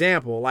 For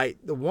example, like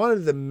one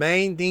of the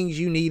main things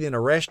you need in a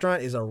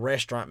restaurant is a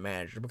restaurant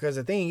manager, because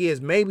the thing is,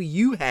 maybe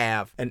you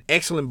have an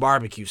excellent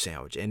barbecue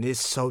sandwich and it's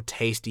so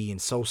tasty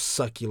and so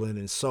succulent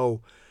and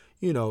so,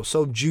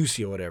 so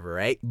juicy or whatever,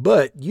 right?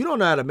 But you don't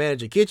know how to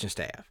manage a kitchen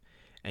staff,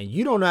 and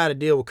you don't know how to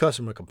deal with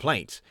customer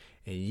complaints,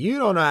 and you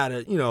don't know how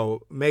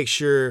to, make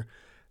sure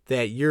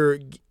that you're,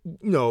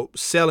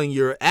 selling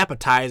your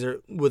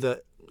appetizer with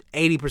a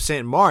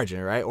 80%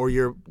 margin, right? Or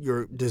your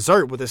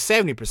dessert with a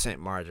 70%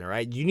 margin,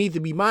 right? You need to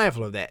be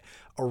mindful of that.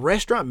 a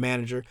restaurant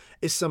manager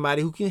is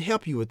somebody who can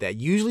help you with that.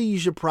 Usually you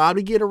should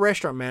probably get a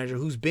restaurant manager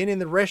who's been in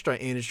the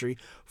restaurant industry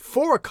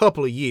for a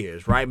couple of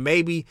years, right?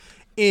 Maybe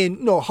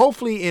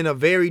hopefully in a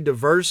very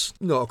diverse,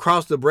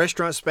 across the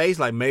restaurant space.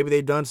 Like maybe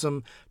they've done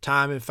some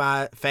time in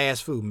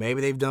fast food.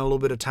 Maybe they've done a little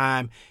bit of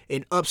time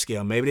in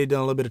upscale. Maybe they've done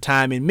a little bit of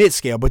time in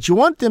mid-scale. But you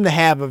want them to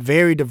have a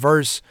very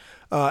diverse,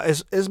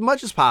 as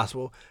much as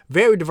possible,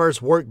 very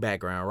diverse work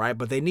background, right?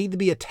 But they need to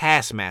be a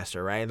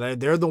taskmaster, right?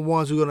 They're the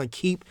ones who are going to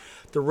keep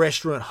the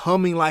restaurant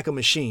humming like a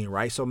machine,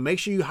 right? So make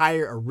sure you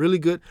hire a really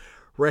good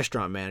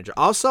restaurant manager.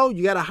 Also,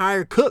 you got to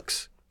hire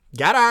cooks.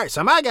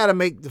 Somebody got to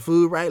make the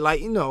food, right?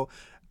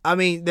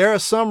 There are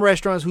some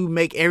restaurants who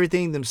make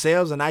everything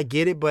themselves, and I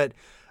get it, but,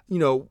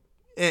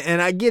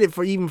 and I get it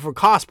even for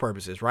cost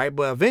purposes, right?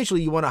 But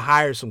eventually you want to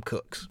hire some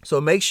cooks.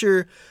 So make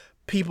sure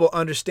people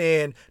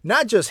understand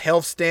not just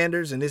health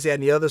standards and this, that,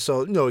 and the other.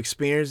 So,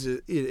 experience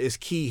is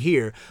key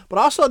here, but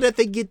also that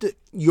they get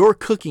your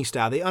cooking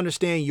style. They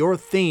understand your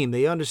theme.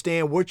 They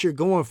understand what you're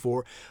going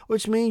for,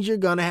 which means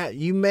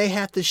you may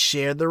have to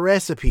share the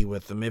recipe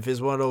with them if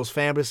it's one of those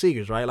family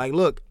secrets, right? Like,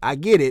 look, I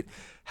get it.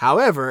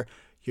 However,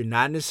 you're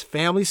not in this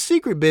family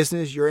secret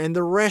business. You're in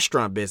the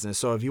restaurant business.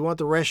 So if you want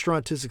the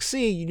restaurant to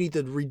succeed, you need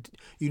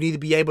to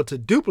be able to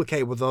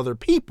duplicate with other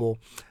people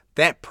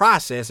that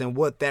process and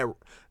what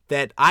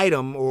that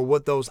item or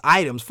what those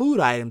items, food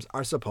items,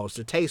 are supposed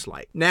to taste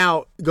like.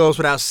 Now, it goes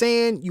without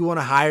saying, you want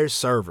to hire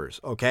servers,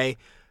 okay?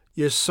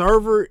 Your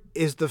server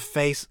is the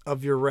face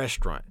of your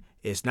restaurant.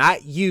 It's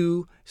not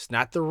you. It's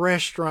not the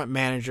restaurant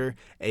manager.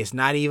 It's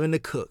not even the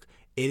cook.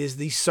 It is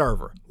the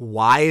server.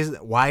 Why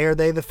are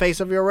they the face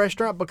of your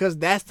restaurant? Because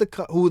that's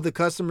who the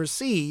customer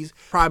sees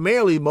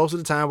primarily most of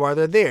the time while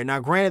they're there.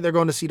 Now, granted, they're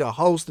going to see the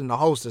host and the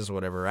hostess or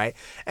whatever, right?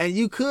 And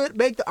you could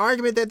make the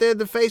argument that they're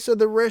the face of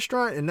the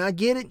restaurant, and I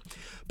get it,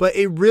 but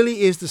it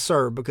really is the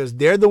server, because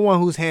they're the one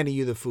who's handing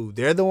you the food.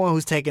 They're the one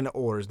who's taking the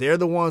orders. They're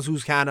the ones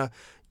who's kind of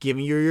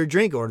giving you your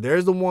drink order.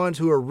 They're the ones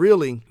who are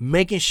really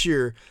making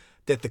sure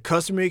that the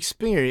customer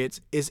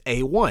experience is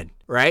A1,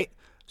 right?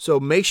 So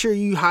make sure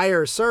you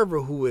hire a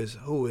server who is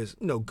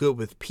good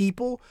with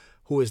people,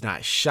 who is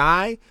not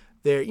shy.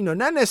 They're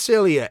not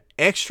necessarily an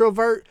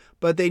extrovert,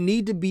 but they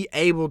need to be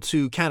able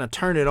to kind of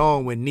turn it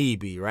on when need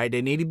be, right?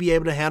 They need to be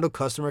able to handle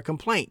customer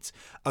complaints.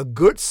 A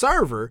good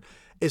server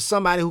is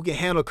somebody who can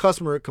handle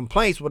customer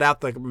complaints without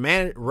the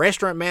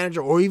restaurant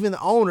manager or even the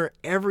owner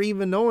ever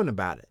even knowing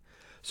about it.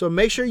 So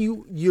make sure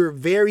you're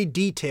very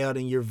detailed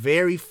and you're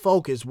very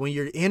focused when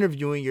you're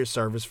interviewing your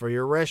servers for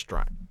your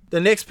restaurant. The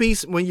next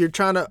piece, when you're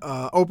trying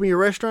to open your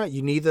restaurant,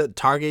 you need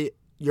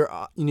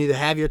to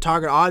have your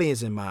target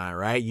audience in mind,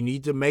 right? You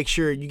need to make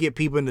sure you get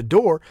people in the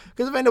door,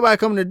 because if ain't nobody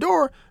coming in the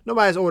door,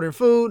 nobody's ordering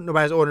food.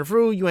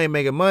 You ain't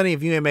making money.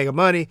 If you ain't making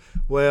money,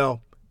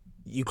 well,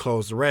 you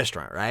close the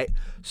restaurant, right?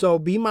 So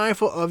be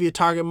mindful of your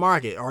target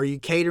market. Are you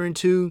catering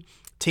to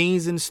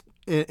teens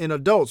and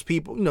adults,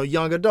 people,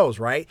 young adults,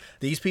 right?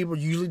 These people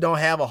usually don't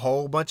have a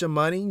whole bunch of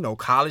money.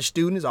 College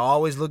students are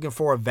always looking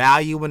for a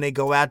value when they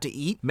go out to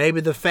eat. Maybe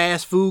the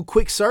fast food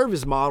quick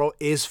service model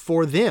is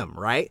for them,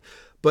 right?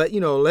 But,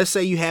 let's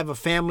say you have a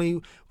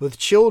family with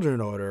children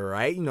order,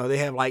 right? They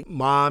have like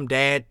mom,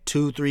 dad,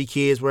 2-3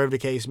 kids, wherever the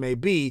case may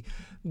be.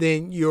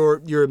 Then your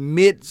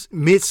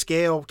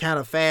mid-scale kind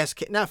of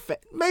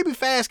maybe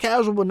fast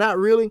casual, but not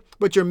really.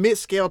 But your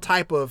mid-scale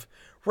type of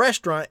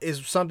restaurant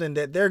is something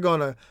that they're going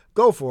to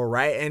go for,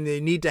 right? And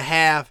they need to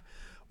have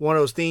one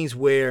of those things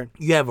where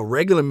you have a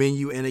regular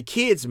menu and a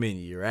kids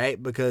menu,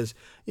 right? Because,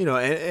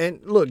 and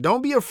look,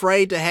 don't be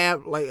afraid to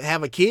have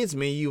a kids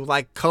menu,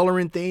 like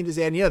coloring things, this,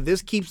 that, and the other.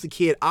 This keeps the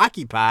kid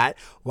occupied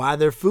while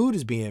their food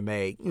is being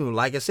made.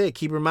 Like I said,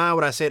 keep in mind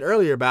what I said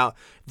earlier about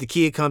if the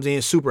kid comes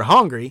in super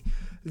hungry,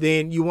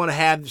 then you want to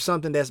have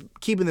something that's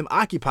keeping them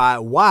occupied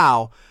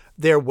while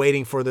they're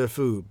waiting for their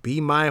food.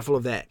 Be mindful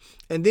of that.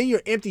 And then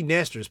your empty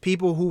nesters,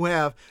 people who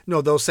have,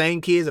 those same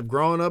kids have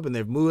grown up and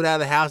they've moved out of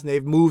the house and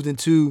they've moved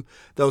into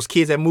those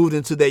kids that moved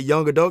into that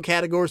young adult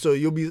category. So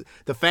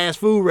the fast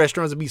food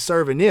restaurants will be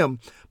serving them.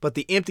 But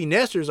the empty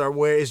nesters are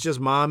where it's just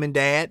mom and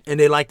dad and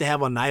they like to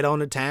have a night on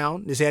the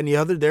town, this, that, and the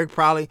other. They're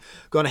probably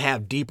going to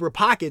have deeper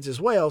pockets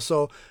as well.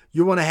 So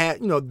you want to have,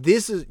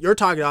 this is your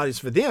target audience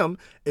for them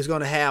is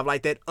going to have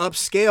like that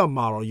upscale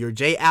model, your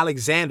J.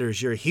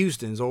 Alexander's, your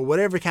Houston's, or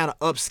whatever kind of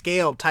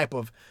upscale type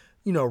of,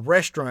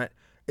 restaurant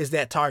is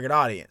that target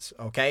audience.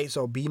 Okay.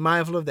 So be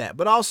mindful of that.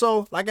 But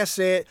also, like I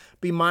said,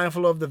 be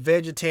mindful of the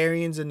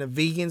vegetarians and the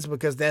vegans,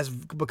 because that's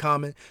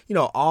becoming,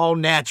 all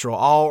natural,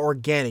 all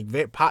organic,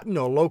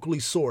 locally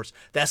sourced.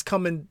 That's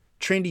coming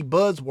trendy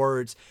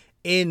buzzwords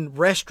in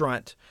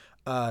restaurant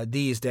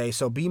these days.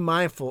 So be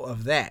mindful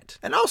of that.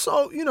 And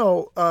also,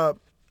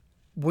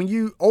 when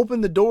you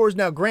open the doors,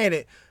 now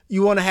granted,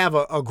 you want to have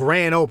a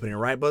grand opening,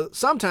 right? But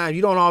sometimes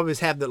you don't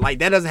always have that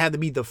doesn't have to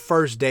be the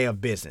first day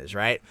of business,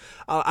 right?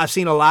 I've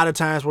seen a lot of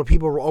times where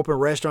people will open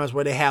restaurants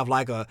where they have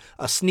like a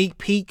sneak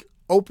peek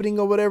opening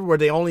or whatever, where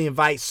they only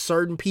invite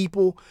certain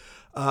people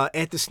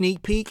at the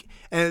sneak peek.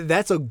 And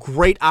that's a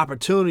great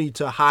opportunity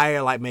to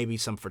hire like maybe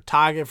some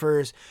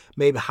photographers,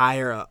 maybe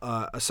hire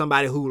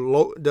somebody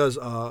who does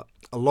a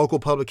local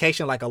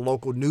publication, like a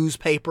local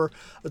newspaper,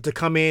 to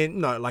come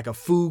in, like a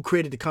food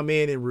critic to come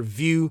in and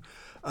review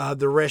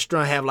the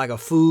restaurant. Have like a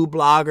food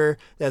blogger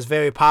that's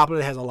very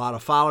popular, has a lot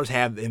of followers,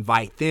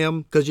 invite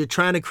them, because you're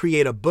trying to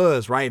create a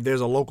buzz, right? If there's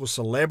a local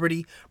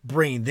celebrity,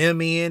 bring them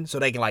in so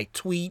they can like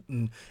tweet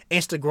and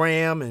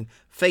Instagram and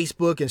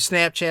Facebook and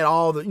Snapchat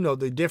all the,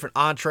 the different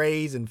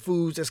entrees and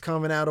foods that's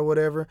coming out or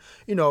whatever.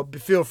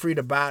 Feel free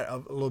to buy a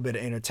little bit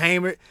of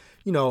entertainment,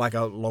 like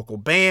a local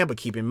band, but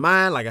keep in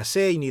mind, like I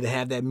said, you need to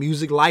have that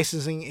music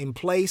licensing in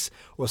place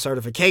or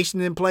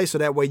certification in place, so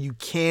that way you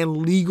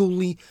can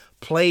legally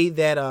play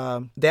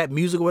that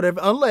music or whatever,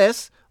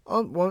 unless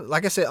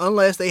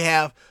they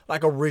have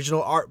like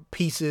original art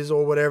pieces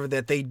or whatever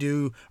that they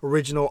do,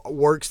 original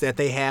works that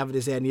they have,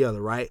 this, that, and the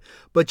other, right?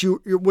 But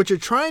what you're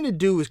trying to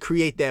do is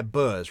create that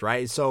buzz,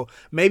 right? So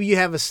maybe you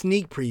have a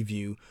sneak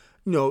preview,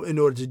 in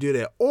order to do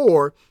that.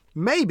 Or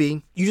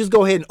maybe you just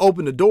go ahead and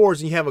open the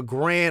doors and you have a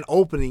grand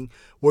opening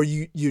where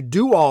you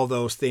do all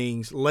those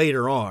things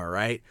later on,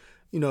 right?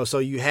 So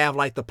you have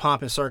like the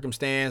pomp and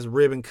circumstance,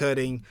 ribbon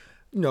cutting,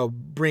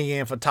 bring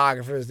in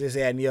photographers, this,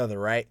 that, and the other,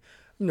 right?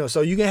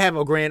 So you can have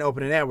a grand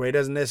opening that way. It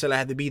doesn't necessarily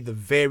have to be the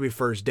very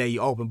first day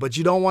you open, but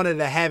you don't want it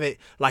to have it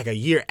like a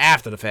year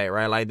after the fact,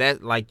 right? Like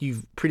that, like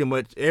you've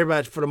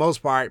everybody for the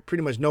most part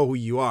pretty much know who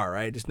you are,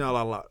 right? It's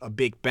not a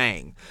big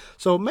bang.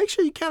 So make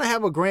sure you kind of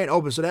have a grand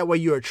open, so that way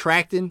you're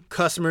attracting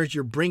customers,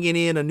 you're bringing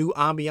in a new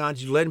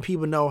ambiance, you're letting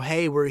people know,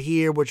 hey, we're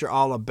here, what you're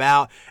all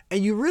about,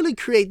 and you really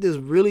create this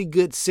really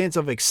good sense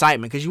of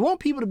excitement, because you want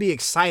people to be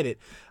excited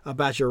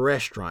about your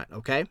restaurant,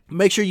 okay?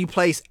 Make sure you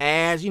place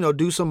ads,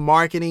 do some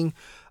marketing.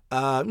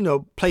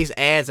 Place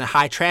ads in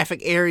high traffic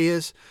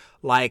areas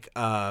like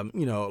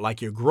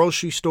your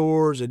grocery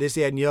stores or this,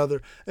 that, and the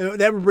other. And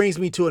that brings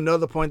me to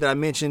another point that I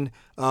mentioned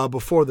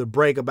before the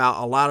break about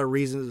a lot of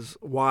reasons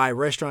why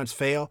restaurants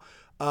fail.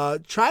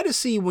 Try to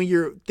see, when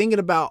you're thinking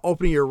about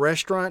opening your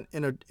restaurant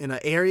in an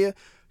area,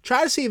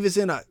 try to see if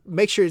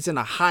make sure it's in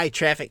a high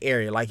traffic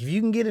area. Like if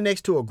you can get it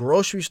next to a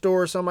grocery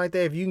store or something like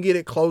that, if you can get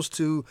it close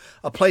to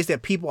a place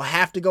that people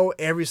have to go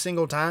every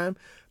single time,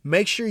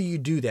 make sure you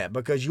do that,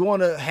 because you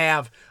want to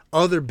have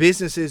other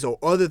businesses or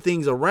other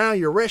things around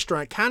your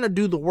restaurant kind of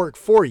do the work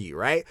for you,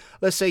 right?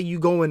 Let's say you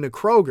go into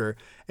Kroger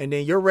and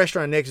then your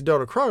restaurant next door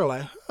to Kroger,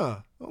 like,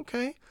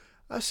 okay,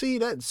 I see,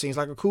 that seems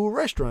like a cool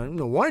restaurant.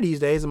 One of these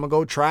days I'm going to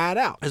go try it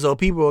out. And so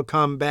people will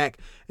come back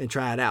and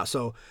try it out.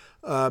 So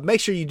make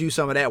sure you do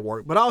some of that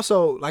work. But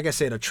also, like I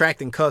said,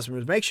 attracting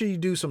customers. Make sure you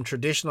do some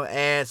traditional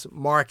ads,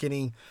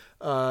 marketing,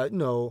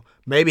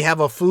 maybe have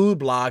a food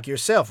blog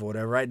yourself or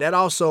whatever, right? That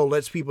also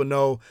lets people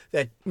know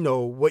that,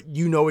 what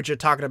you're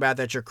talking about,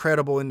 that you're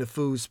credible in the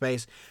food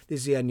space,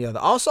 this, that, and the other.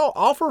 Also,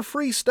 offer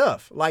free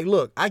stuff. Like,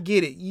 look, I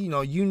get it.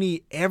 You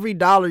need every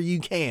dollar you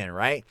can,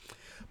 right?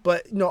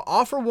 But,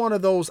 offer one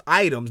of those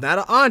items, not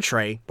an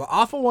entree, but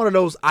offer one of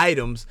those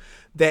items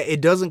that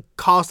it doesn't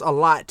cost a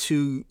lot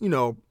to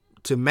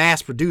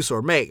mass produce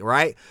or make,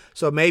 right?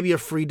 So maybe a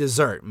free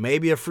dessert,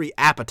 maybe a free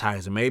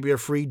appetizer, maybe a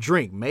free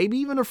drink, maybe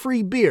even a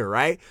free beer,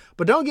 right?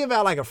 But don't give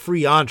out like a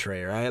free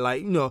entree, right?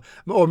 Like,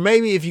 or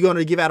maybe if you're going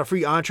to give out a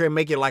free entree,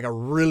 make it like a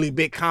really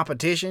big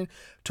competition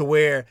to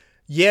where,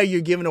 yeah,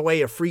 you're giving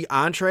away a free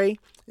entree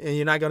and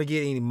you're not going to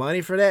get any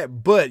money for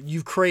that, but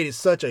you've created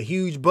such a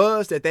huge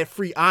buzz that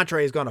free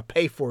entree is going to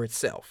pay for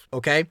itself,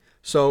 okay?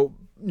 So,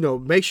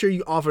 make sure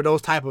you offer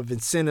those type of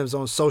incentives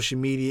on social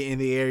media in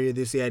the area,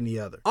 this, that, and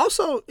the other.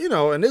 Also,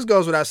 and this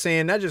goes without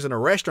saying, not just in a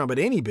restaurant, but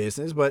any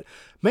business, but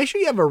make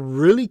sure you have a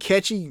really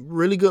catchy,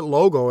 really good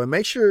logo, and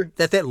make sure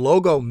that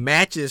logo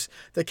matches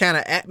the kind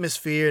of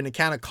atmosphere and the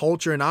kind of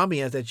culture and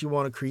ambience that you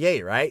want to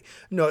create, right?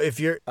 If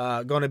you're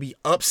going to be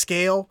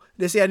upscale,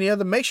 this, that, and the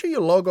other, make sure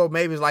your logo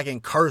maybe is like in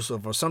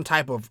cursive or some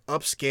type of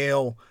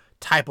upscale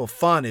type of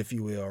fun, if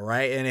you will,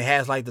 right? And it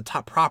has like the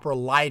proper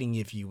lighting,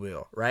 if you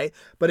will, right?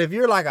 But if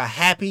you're like a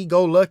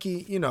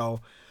happy-go-lucky,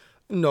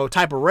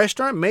 type of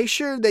restaurant, make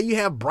sure that you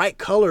have bright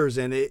colors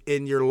and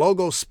your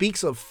logo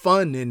speaks of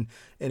fun and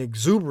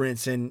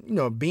exuberance and,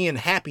 being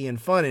happy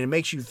and fun, and it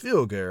makes you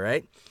feel good,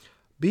 right?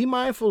 Be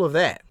mindful of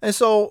that. And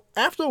so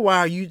after a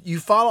while, you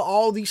follow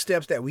all these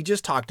steps that we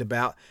just talked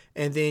about,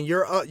 and then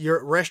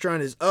your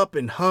restaurant is up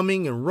and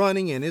humming and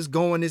running and it's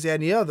going this, that,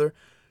 and the other.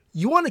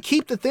 You want to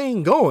keep the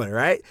thing going,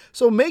 right?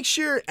 So make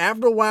sure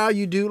after a while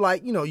you do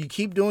you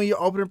keep doing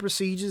your opening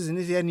procedures and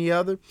this, that, and the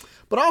other.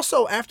 But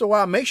also after a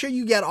while, make sure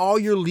you got all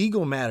your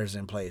legal matters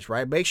in place,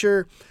 right? Make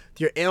sure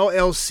your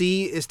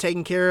LLC is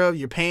taken care of.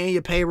 You're paying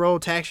your payroll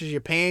taxes.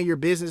 You're paying your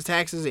business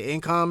taxes and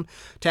income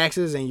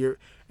taxes, and you're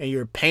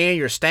paying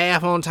your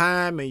staff on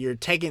time, and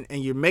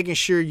you're making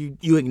sure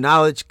you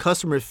acknowledge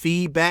customer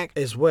feedback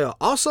as well.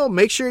 Also,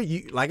 make sure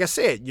like I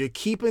said, you're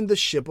keeping the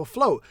ship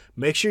afloat.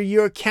 Make sure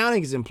your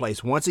accounting is in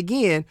place. Once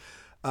again,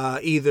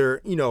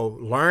 either,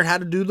 learn how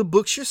to do the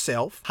books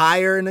yourself,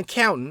 hire an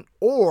accountant,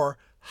 or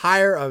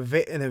hire a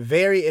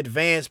very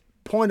advanced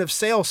point of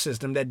sale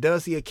system that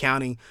does the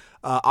accounting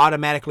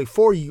automatically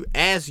for you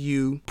as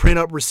you print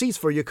up receipts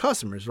for your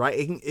customers,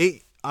 right?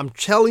 I'm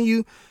telling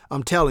you,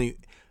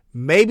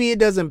 maybe it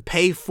doesn't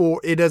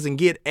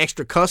get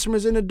extra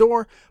customers in the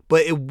door,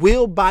 but it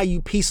will buy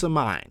you peace of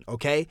mind.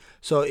 Okay.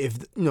 So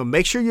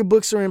make sure your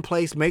books are in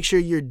place, make sure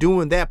you're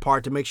doing that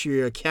part to make sure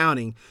your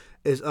accounting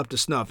is up to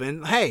snuff.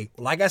 And hey,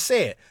 like I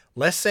said,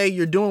 let's say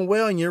you're doing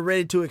well and you're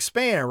ready to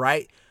expand,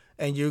 right?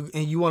 And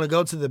you want to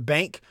go to the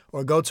bank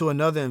or go to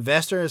another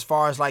investor as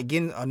far as like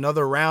getting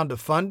another round of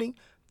funding.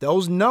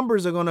 Those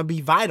numbers are going to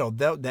be vital.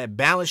 That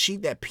balance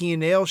sheet, that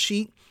P&L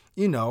sheet,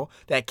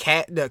 that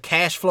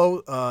cash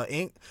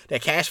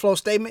flow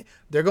statement,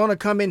 they're going to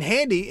come in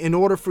handy in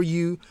order for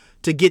you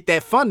to get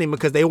that funding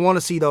because they want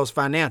to see those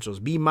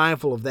financials. Be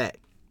mindful of that.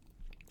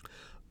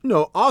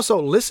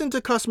 Also listen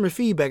to customer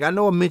feedback. I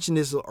know I mentioned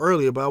this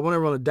earlier, but I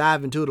want to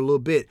dive into it a little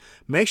bit.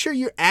 Make sure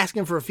you're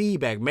asking for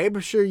feedback.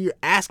 Make sure you're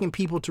asking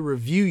people to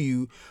review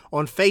you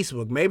on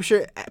Facebook. Make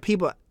sure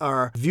people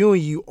are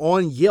viewing you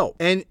on Yelp.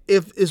 And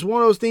if it's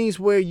one of those things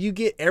where you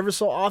get ever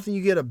so often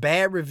you get a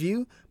bad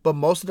review, but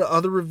most of the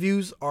other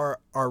reviews are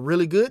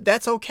really good,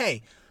 that's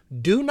okay.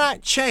 Do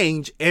not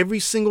change every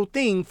single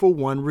thing for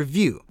one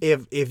review.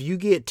 If you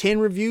get 10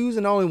 reviews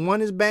and only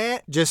one is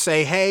bad, just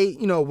say, hey,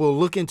 we'll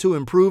look into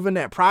improving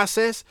that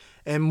process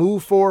and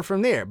move forward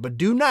from there. But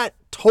do not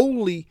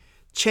totally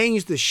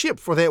change the ship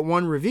for that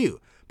one review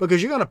because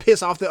you're going to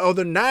piss off the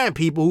other 9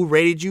 people who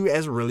rated you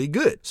as really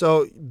good.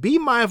 So be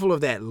mindful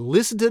of that.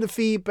 Listen to the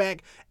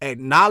feedback,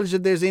 acknowledge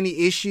if there's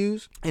any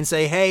issues and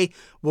say, hey,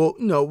 well,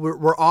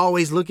 we're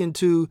always looking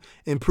to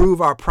improve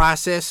our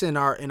process and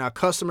our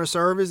customer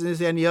service and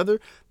this and the other.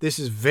 This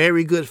is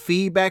very good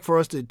feedback for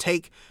us to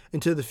take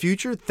into the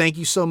future. Thank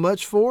you so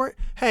much for it.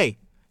 Hey,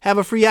 have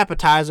a free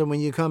appetizer when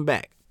you come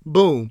back.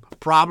 Boom,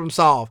 problem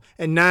solved.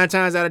 And 9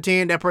 times out of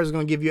 10, that person's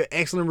going to give you an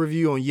excellent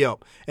review on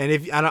Yelp. And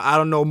if I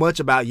don't know much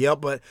about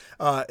Yelp, but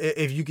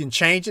if you can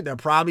change it, they'll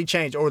probably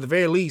change it. Or at the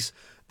very least,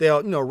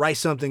 they'll write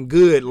something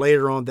good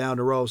later on down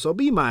the road. So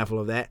be mindful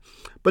of that.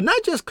 But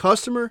not just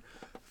customer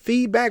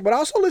feedback, but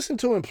also listen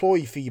to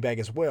employee feedback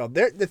as well.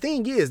 The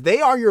thing is, they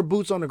are your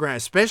boots on the ground,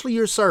 especially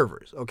your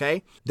servers.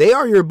 Okay, they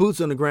are your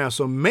boots on the ground.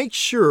 So make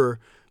sure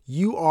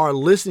you are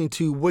listening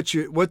to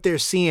what they're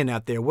seeing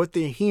out there, what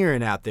they're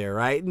hearing out there,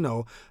 right?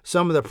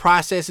 Some of the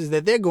processes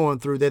that they're going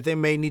through that they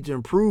may need to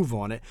improve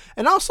on it.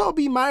 And also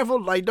be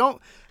mindful, like don't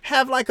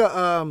have like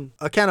a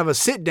kind of a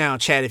sit down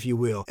chat, if you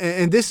will.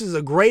 And this is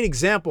a great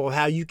example of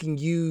how you can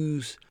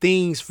use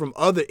things from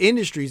other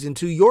industries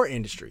into your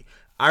industry.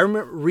 I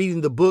remember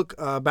reading the book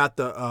about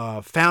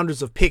the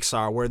founders of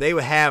Pixar, where they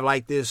would have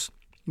like this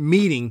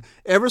meeting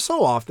ever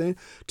so often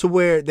to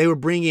where they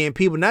would bring in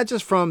people, not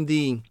just from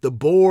the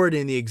board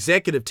and the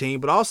executive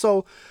team, but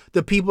also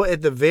the people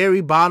at the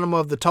very bottom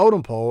of the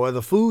totem pole or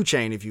the food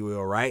chain, if you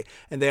will, right?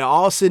 And they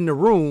all sit in the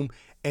room,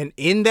 and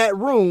in that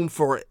room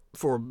for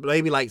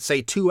maybe like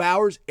say 2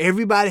 hours,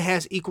 everybody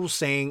has equal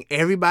saying.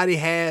 Everybody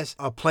has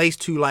a place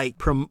to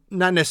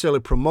not necessarily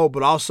promote,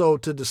 but also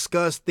to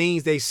discuss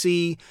things they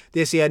see,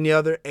 this, that, and the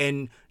other.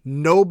 And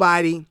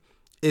nobody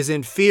is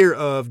in fear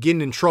of getting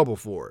in trouble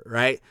for it,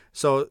 right?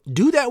 So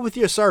do that with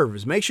your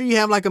servers. Make sure you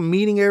have like a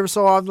meeting every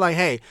so often, like,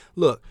 hey,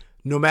 look,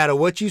 no matter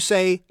what you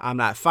say, I'm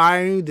not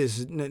firing you.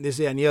 This, that,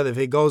 and the other. If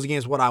it goes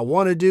against what I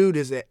want to do,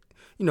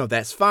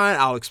 that's fine.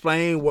 I'll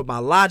explain what my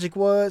logic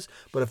was.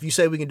 But if you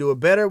say we can do it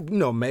better,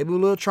 maybe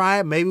we'll try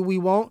it. Maybe we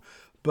won't.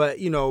 But,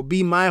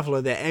 be mindful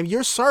of that. And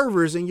your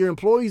servers and your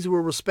employees will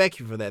respect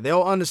you for that.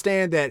 They'll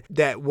understand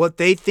that what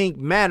they think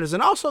matters.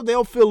 And also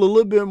they'll feel a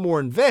little bit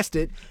more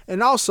invested.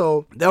 And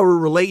also they'll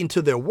relate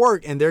into their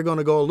work, and they're going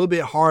to go a little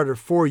bit harder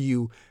for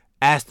you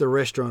as the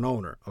restaurant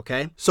owner.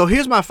 Okay. So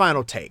here's my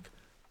final take.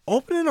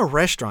 Opening a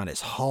restaurant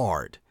is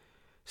hard.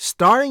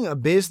 Starting a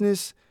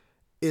business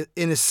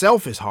in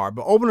itself is hard,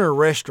 but opening a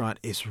restaurant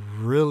is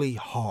really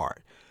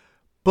hard.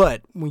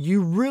 But when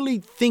you really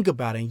think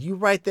about it and you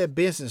write that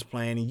business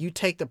plan and you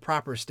take the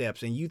proper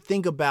steps and you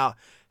think about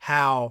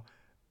how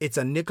it's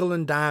a nickel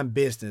and dime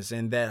business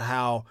and that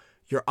how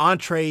your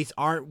entrees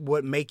aren't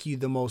what make you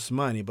the most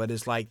money, but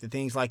it's like the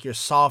things like your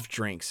soft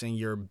drinks and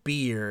your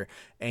beer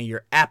and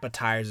your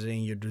appetizers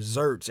and your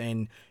desserts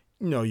and,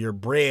 your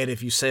bread,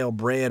 if you sell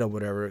bread or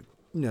whatever,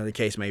 the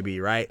case may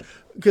be, right?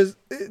 Because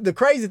the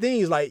crazy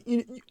thing is like,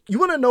 you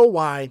want to know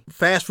why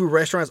fast food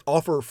restaurants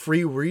offer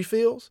free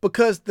refills?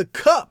 Because the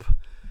cup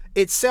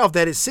itself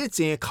that it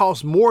sits in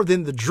costs more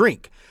than the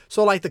drink.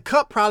 So like the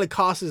cup probably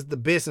costs the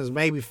business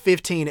maybe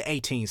 15 to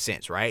 18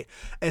 cents, right?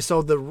 And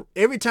so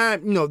every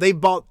time, they've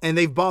bought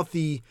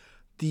the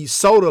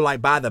soda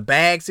like by the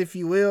bags, if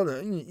you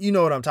will. You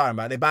know what I'm talking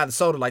about. They buy the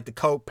soda like the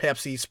Coke,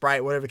 Pepsi,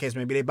 Sprite, whatever the case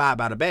may be. They buy it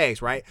by the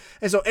bags, right?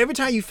 And so every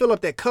time you fill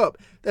up that cup,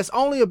 that's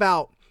only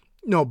about,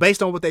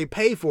 based on what they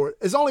pay for it,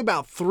 it's only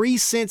about 3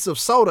 cents of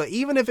soda,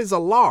 even if it's a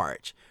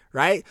large,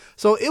 right?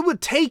 So it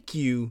would take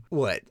you,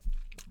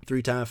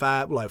 3 times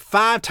 5, like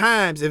 5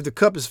 times. If the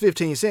cup is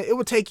 15 cents, it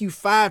would take you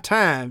 5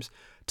 times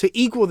to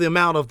equal the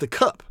amount of the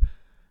cup,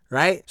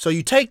 right? So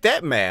you take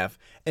that math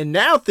And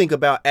now think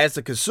about, as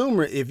a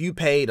consumer, if you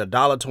paid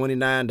 $1.29,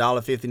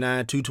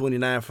 $1.59,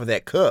 $2.29 for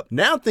that cup.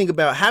 Now think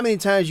about how many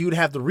times you would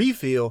have to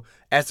refill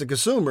as a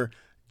consumer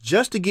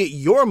just to get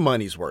your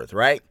money's worth,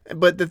 right?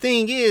 But the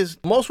thing is,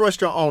 most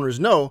restaurant owners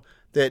know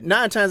that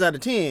 9 times out of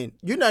 10,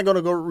 you're not going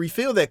to go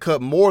refill that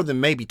cup more than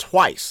maybe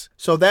twice.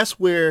 So that's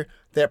where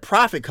that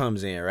profit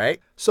comes in, right?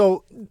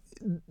 So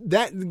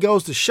that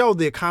goes to show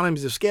the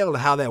economies of scale and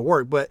how that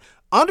works. But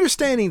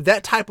understanding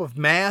that type of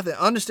math and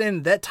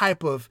understanding that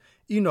type of,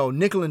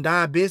 nickel and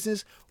dime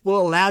business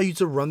will allow you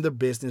to run the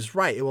business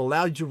right. It will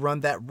allow you to run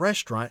that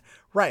restaurant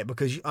right,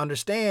 because you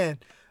understand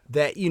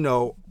that,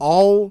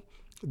 all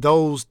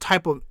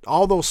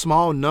those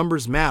small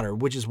numbers matter,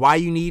 which is why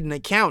you need an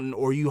accountant,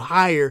 or you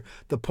hire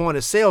the point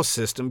of sale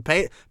system.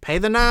 Pay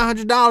the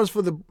 $900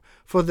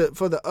 for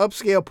the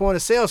upscale point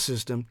of sale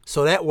system,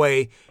 so that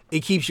way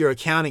it keeps your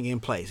accounting in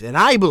place. And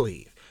I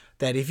believe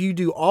that if you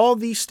do all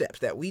these steps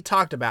that we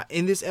talked about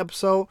in this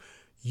episode,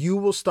 you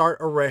will start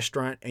a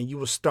restaurant, and you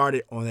will start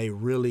it on a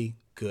really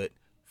good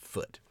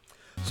foot.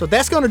 So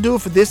that's going to do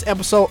it for this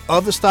episode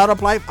of The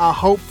Startup Life. I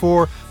hope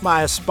for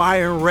my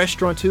aspiring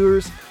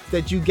restaurateurs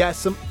that you got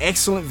some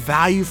excellent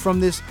value from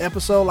this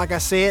episode. Like I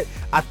said,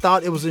 I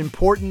thought it was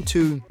important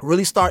to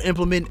really start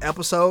implementing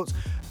episodes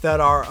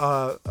that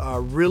are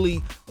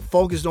really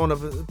focused on a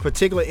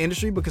particular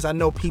industry, because I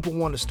know people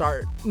want to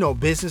start,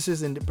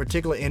 businesses in a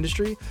particular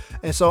industry.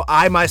 And so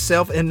I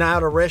myself am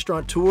not a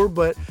restaurateur,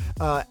 but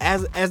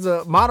as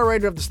a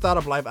moderator of The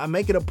Startup Life, I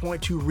make it a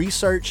point to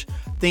research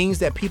things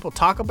that people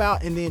talk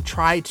about and then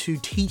try to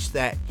teach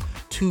that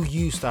to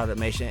you, Startup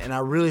Nation. And I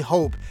really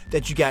hope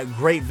that you got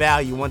great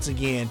value once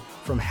again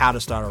from how to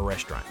start a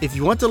restaurant. If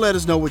you want to let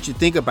us know what you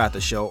think about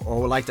the show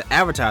or would like to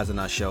advertise on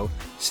our show,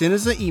 send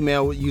us an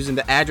email using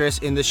the address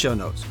in the show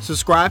notes.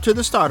 Subscribe to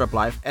The Startup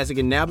Life, as it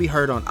can now be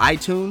heard on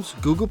iTunes,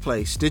 Google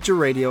Play, Stitcher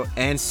Radio,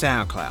 and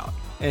SoundCloud.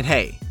 And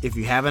hey, if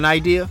you have an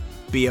idea,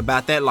 be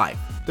about that life.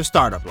 The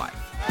Startup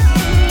Life.